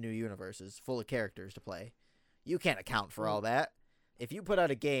full of characters to play. You can't account for all that. If you put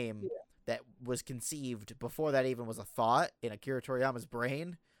out a game that was conceived before that even was a thought in Akira Toriyama's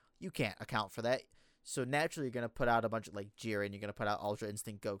brain, you can't account for that. So naturally you're going to put out a bunch of like Jiren, you're going to put out Ultra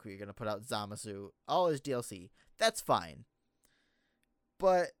Instinct Goku, you're going to put out Zamasu, all his DLC. That's fine.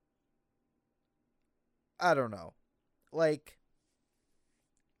 But I don't know. Like,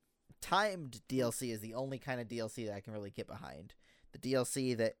 timed DLC is the only kind of DLC that I can really get behind. The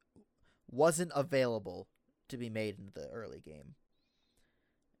DLC that wasn't available to be made in the early game.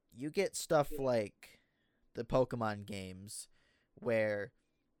 you get stuff Yeah. like the Pokemon games where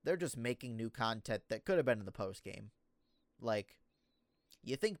they're just making new content that could have been in the post game. Like,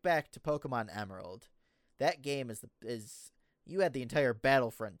 you think back to Pokemon Emerald. That game is you had the entire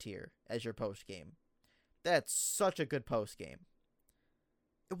Battle Frontier as your post game. That's such a good post game.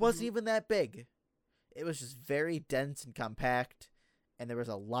 It wasn't even that big. It was just very dense and compact, and there was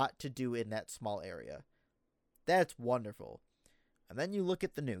a lot to do in that small area. That's wonderful. And then you look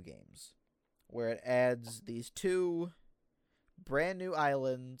at the new games, where it adds these 2 brand new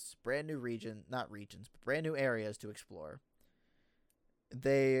islands, brand new not regions, but brand new areas to explore.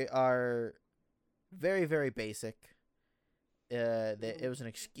 They are very, very basic. It was an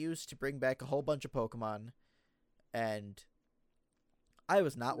excuse to bring back a whole bunch of Pokemon, and I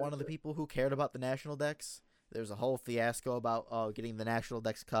was not one of the people who cared about the national dex. There was a whole fiasco about getting the national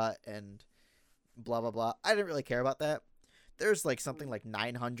dex cut and blah blah blah. I didn't really care about that. There's like something like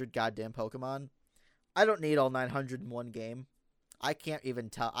 900 goddamn Pokemon. I don't need all 900 in one game. I can't even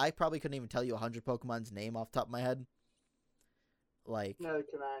tell. I probably couldn't even tell you 100 Pokemon's name off the top of my head. Like, Neither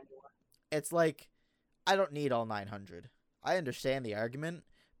can I. it's like, I don't need all 900. I understand the argument,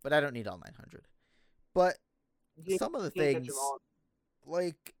 but I don't need all 900. But some of the things,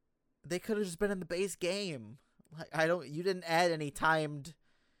 like, they could have just been in the base game. Like, you didn't add any timed.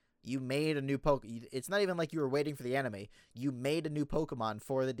 You made a new It's not even like you were waiting for the anime. You made a new Pokemon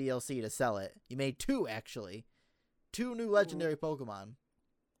for the DLC to sell it. You made 2, actually. 2 new legendary Pokemon.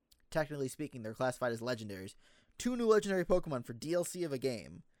 Technically speaking, they're classified as legendaries. 2 new legendary Pokemon for DLC of a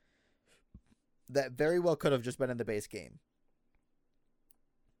game that very well could have just been in the base game.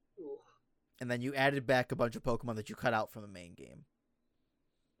 Oof. And then you added back a bunch of Pokemon that you cut out from the main game.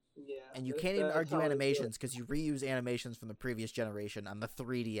 Yeah. And you can't even argue animations because you reuse animations from the previous generation on the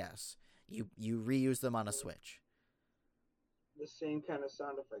 3DS. You reuse them on a Switch. The same kind of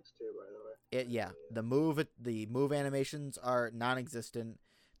sound effects too, by the way. Yeah. The move animations are non-existent.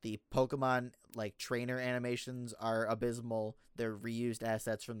 The Pokemon like trainer animations are abysmal. They're reused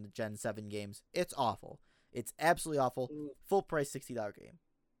assets from the Gen 7 games. It's awful. It's absolutely awful. Full price $60 game.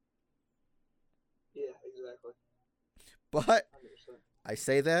 Yeah, exactly. But 100%. I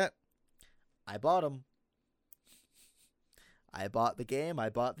say that I bought them. I bought the game. I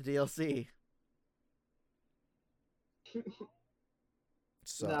bought the DLC.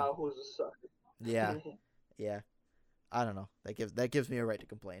 So now who's a sucker? yeah, yeah. I don't know. That gives me a right to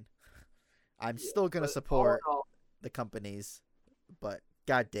complain. I'm still gonna support the companies, but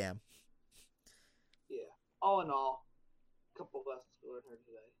goddamn. Yeah. All in all, a couple of lessons we learned here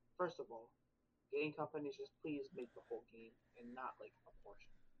today. First of all, game companies, just please make the whole game and not like a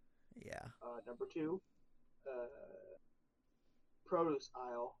portion. Yeah. Number 2, produce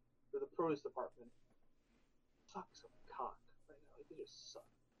aisle or the produce department sucks some cock right now. Like, they just suck.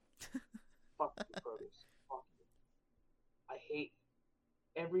 Fuck the produce. Fuck you. I hate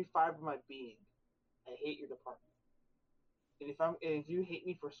every fiber of my being. I hate your department. And if you hate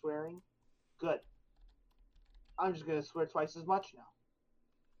me for swearing, good. I'm just gonna swear twice as much now.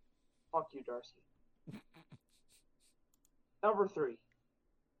 Fuck you, Darcy. Number 3.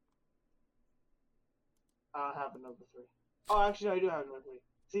 I don't have a number 3. Oh, actually, no, I do have a number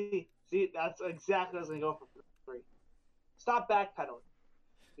 3. See, that's exactly what I was gonna go for 3. Stop backpedaling,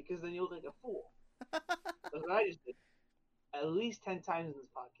 because then you look like a fool. That's what I just did. At least 10 times in this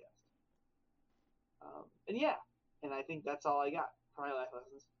podcast. And I think that's all I got for my life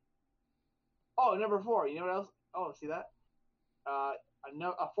lessons. Oh, number 4. You know what else? Oh, see that? A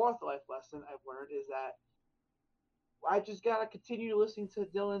 4th life lesson I've learned is that I just gotta continue listening to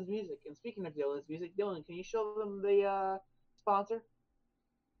Dylan's music. And speaking of Dylan's music, Dylan, can you show them the sponsor?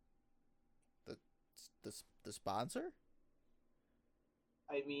 The sponsor?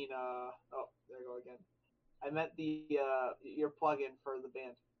 I mean, oh, there I go again. I meant the your plug-in for the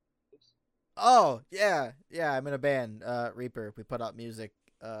band. Oops. Oh, yeah. I'm in a band, Reaper. We put out music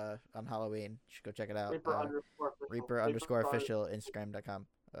on Halloween. You should go check it out. Reaper _official, Instagram.com.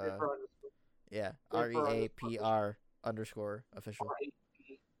 Yeah, REAPR _official.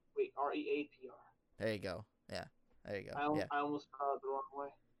 REAPR. There you go. Yeah, there you go. I almost spelled it the wrong way.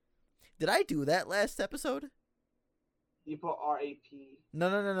 Did I do that last episode? You put RAP.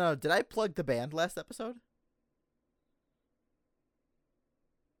 No. Did I plug the band last episode?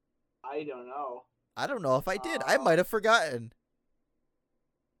 I don't know. I don't know if I did. I might have forgotten.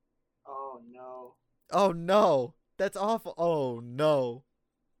 Oh, no. Oh, no. That's awful. Oh, no.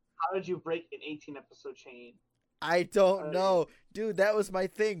 How did you break an 18-episode chain? I don't know. Dude, that was my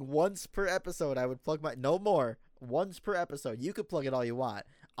thing. Once per episode, I would plug no more. Once per episode. You could plug it all you want.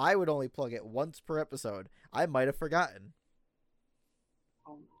 I would only plug it once per episode. I might have forgotten.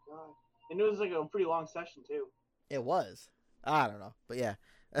 Oh, my god! And it was like a pretty long session too. It was. I don't know, but yeah.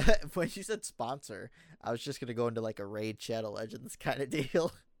 When you said sponsor, I was just gonna go into like a Raid Shadow Legends kind of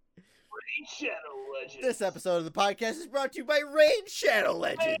deal. Raid Shadow Legends. This episode of the podcast is brought to you by Raid Shadow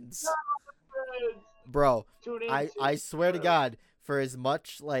Legends. Bro, I swear to God, for as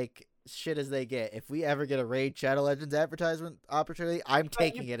much like shit as they get, if we ever get a Raid Shadow Legends advertisement opportunity, I'm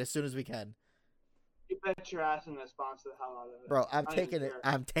taking it as soon as we can. You bet your ass I'm gonna sponsor the hell out of it. Bro, I'm taking it.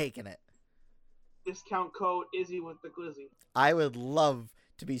 I'm taking it. Discount code Izzy with the Glizzy. I would love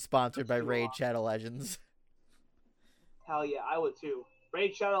to be sponsored by Raid Shadow Legends. Hell yeah, I would too.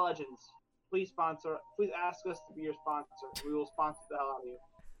 Raid Shadow Legends, please sponsor. Please ask us to be your sponsor. We will sponsor the hell out of you.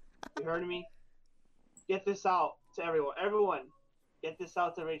 You heard me? Get this out to everyone. Everyone, get this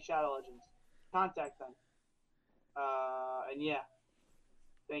out to Raid Shadow Legends. Contact them. And yeah,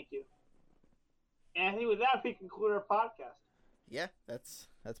 thank you. And I think with that, we conclude our podcast. Yeah, that's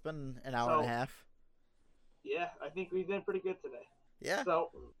been an hour and a half. Yeah, I think we did pretty good today. Yeah. So,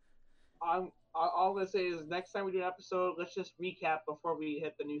 all I'm gonna say is next time we do an episode, let's just recap before we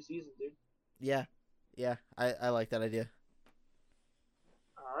hit the new season, dude. Yeah, I like that idea.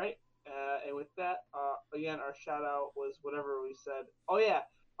 All right, and with that, again, our shout out was whatever we said. Oh yeah,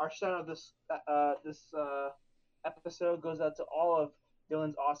 our shout out this episode goes out to all of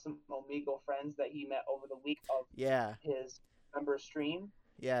Dylan's awesome Omegle friends that he met over the week of his member stream.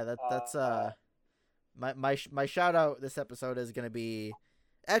 Yeah, that's my shout out this episode is gonna be,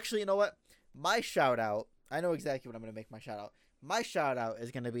 actually, you know what? My shout out, I know exactly what I'm gonna make my shout out. My shout out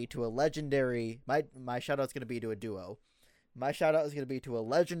is gonna be to a legendary. My shout out's gonna be to a duo. My shout out is gonna be to a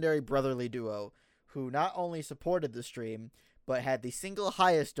legendary brotherly duo who not only supported the stream but had the single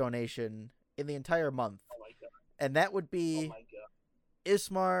highest donation in the entire month. Oh my god! And that would be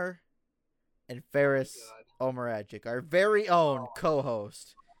Ismar and Ferris Omeragic, our very own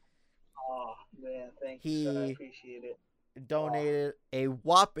co-host. Oh man, thank you. I appreciate it. Donated a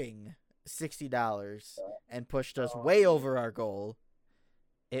whopping $60 and pushed us way over our goal.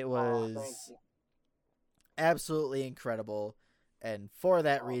 It was absolutely incredible, and for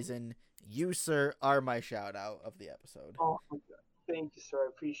that reason, you, sir, are my shout out of the episode. Oh my god, thank you, sir. I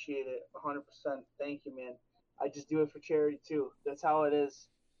appreciate it 100%. Thank you, man. I just do it for charity too. That's how it is.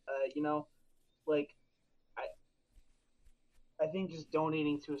 Like I think just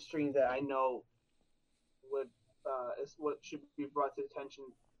donating to a stream that I know would is what should be brought to attention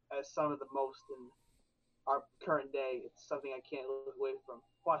as some of the most in our current day. It's something I can't look away from.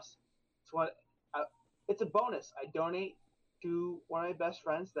 Plus, it's a bonus. I donate to one of my best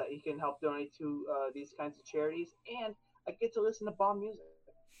friends that he can help donate to these kinds of charities, and I get to listen to bomb music.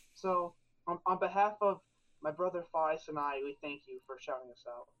 So, on behalf of my brother Fais and I, we thank you for shouting us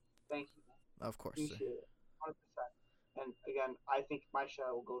out. Thank you, man. Of course, appreciate it, 100%. And again, I think my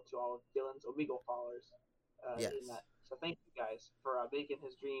shout will go to all of Dylan's Omegle followers. Yes. In that. So thank you guys for making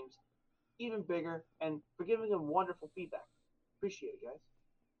his dreams even bigger and for giving him wonderful feedback. Appreciate it, guys.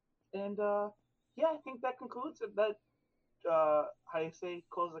 And yeah, I think that concludes it. That how do you say,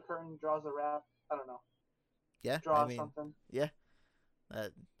 close the curtain, draws the wrap? I don't know. Yeah, something. Yeah,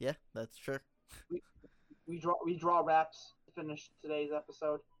 yeah, that's true. We draw wraps to finish today's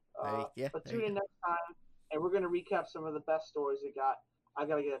episode. But tune in next time, and we're gonna recap some of the best stories we got. I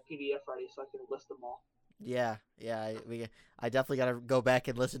gotta get a PDF ready so I can list them all. Yeah. I definitely gotta go back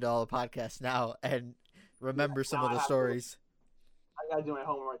and listen to all the podcasts now and remember some of the stories. I gotta do my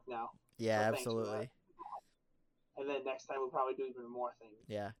homework now. Yeah, so absolutely. And then next time we'll probably do even more things.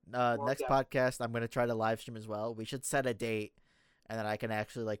 Yeah. Next podcast, I'm gonna try to live stream as well. We should set a date, and then I can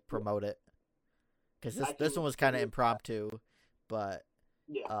actually like promote it. Because this one was kind of impromptu, but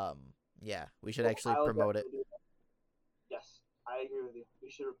yeah, we should actually promote it. Yes, I agree with you. We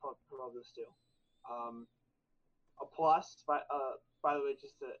should promote this too. A plus, by the way,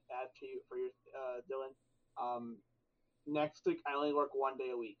 just to add to you for your Dylan, next week I only work 1 day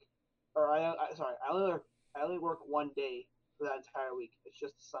a week, or I only work 1 day for that entire week. It's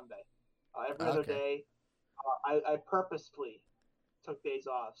just a Sunday. Every other day, I purposefully took days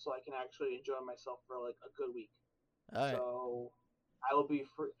off so I can actually enjoy myself for like a good week. All right. So I will be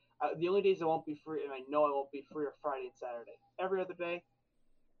free. The only days I won't be free, and I know I won't be free, are Friday and Saturday. Every other day,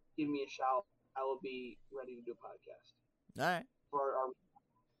 give me a shout. I will be ready to do a podcast. All right.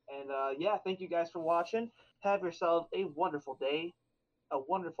 Yeah, thank you guys for watching. Have yourselves a wonderful day, a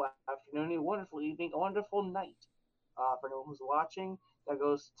wonderful afternoon, a wonderful evening, a wonderful night. For anyone who's watching, that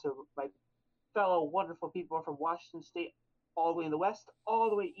goes to my fellow wonderful people from Washington State, all the way in the west, all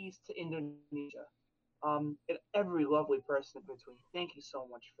the way east to Indonesia. And every lovely person in between. Thank you so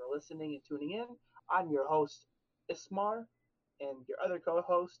much for listening and tuning in. I'm your host, Ismar, and your other co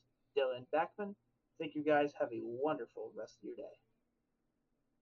host, Dylan Backman. Thank you guys. Have a wonderful rest of your day.